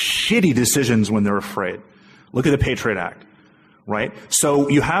shitty decisions when they're afraid. Look at the Patriot Act, right? So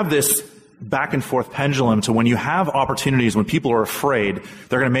you have this back and forth pendulum to when you have opportunities, when people are afraid,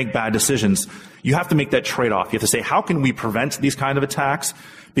 they're going to make bad decisions. You have to make that trade-off. You have to say, how can we prevent these kind of attacks?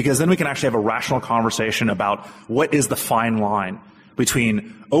 Because then we can actually have a rational conversation about what is the fine line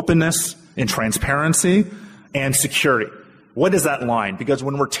between openness and transparency and security. What is that line? Because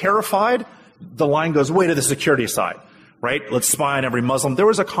when we're terrified, the line goes way to the security side, right? Let's spy on every Muslim. There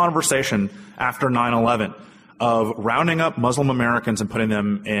was a conversation after 9/11 of rounding up Muslim Americans and putting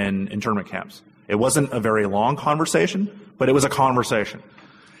them in internment camps. It wasn't a very long conversation, but it was a conversation.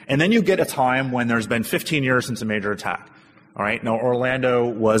 And then you get a time when there's been 15 years since a major attack. All right. Now, Orlando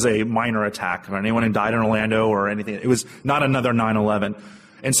was a minor attack. Anyone who died in Orlando or anything, it was not another 9/11.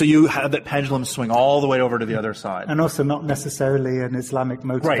 And so you have that pendulum swing all the way over to the other side. And also not necessarily an Islamic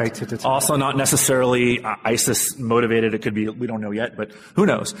motivated attack. Also not necessarily ISIS motivated. It could be, we don't know yet, but who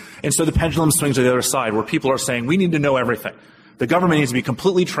knows? And so the pendulum swings to the other side where people are saying, we need to know everything. The government needs to be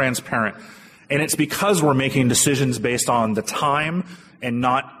completely transparent. And it's because we're making decisions based on the time and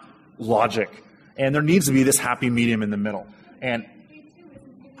not logic. And there needs to be this happy medium in the middle. And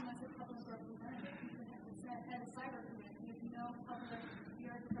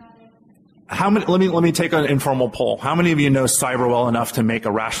let me take an informal poll. How many of you know cyber well enough to make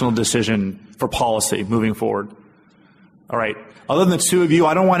a rational decision for policy moving forward? All right. Other than the two of you,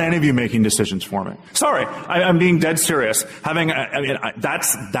 I don't want any of you making decisions for me. Sorry, I'm being dead serious.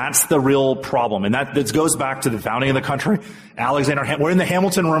 That's the real problem, and that goes back to the founding of the country. We're in the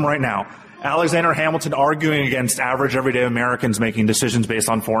Hamilton room right now. Alexander Hamilton arguing against average everyday Americans making decisions based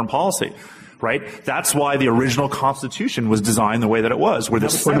on foreign policy. Right? That's why the original Constitution was designed the way that it was.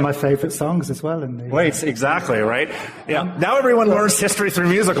 That's one of my favorite songs as well. Exactly, right? Yeah. Now everyone learns history through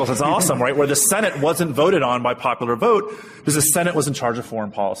musicals. It's awesome, right? Where the Senate wasn't voted on by popular vote because the Senate was in charge of foreign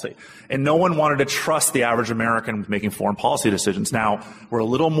policy. And no one wanted to trust the average American with making foreign policy decisions. Now, we're a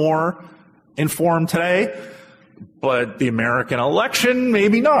little more informed today, but the American election,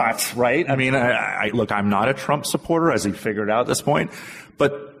 maybe not, right? I mean, look, I'm not a Trump supporter, as he figured out at this point,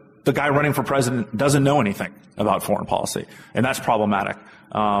 but the guy running for president doesn't know anything about foreign policy, and that's problematic.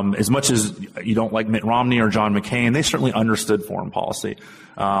 As much as you don't like Mitt Romney or John McCain, they certainly understood foreign policy,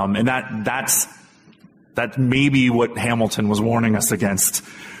 and that's maybe what Hamilton was warning us against,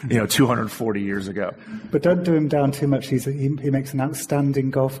 240 years ago. But don't do him down too much. He makes an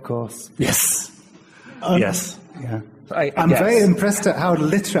outstanding golf course. Yes. Yes. Yeah. I'm very impressed at how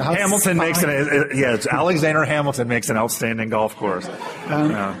literate. Alexander Hamilton makes an outstanding golf course.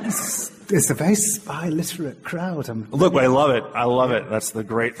 it's a very spy literate crowd. Look, I love it. I love it. That's the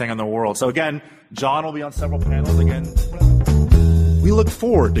great thing in the world. So again, John will be on several panels again. We look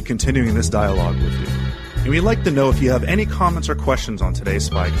forward to continuing this dialogue with you. And we'd like to know if you have any comments or questions on today's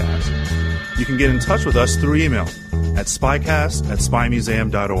Spycast. You can get in touch with us through email at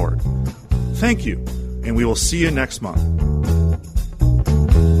spycast@spymuseum.org. Thank you, and we will see you next month.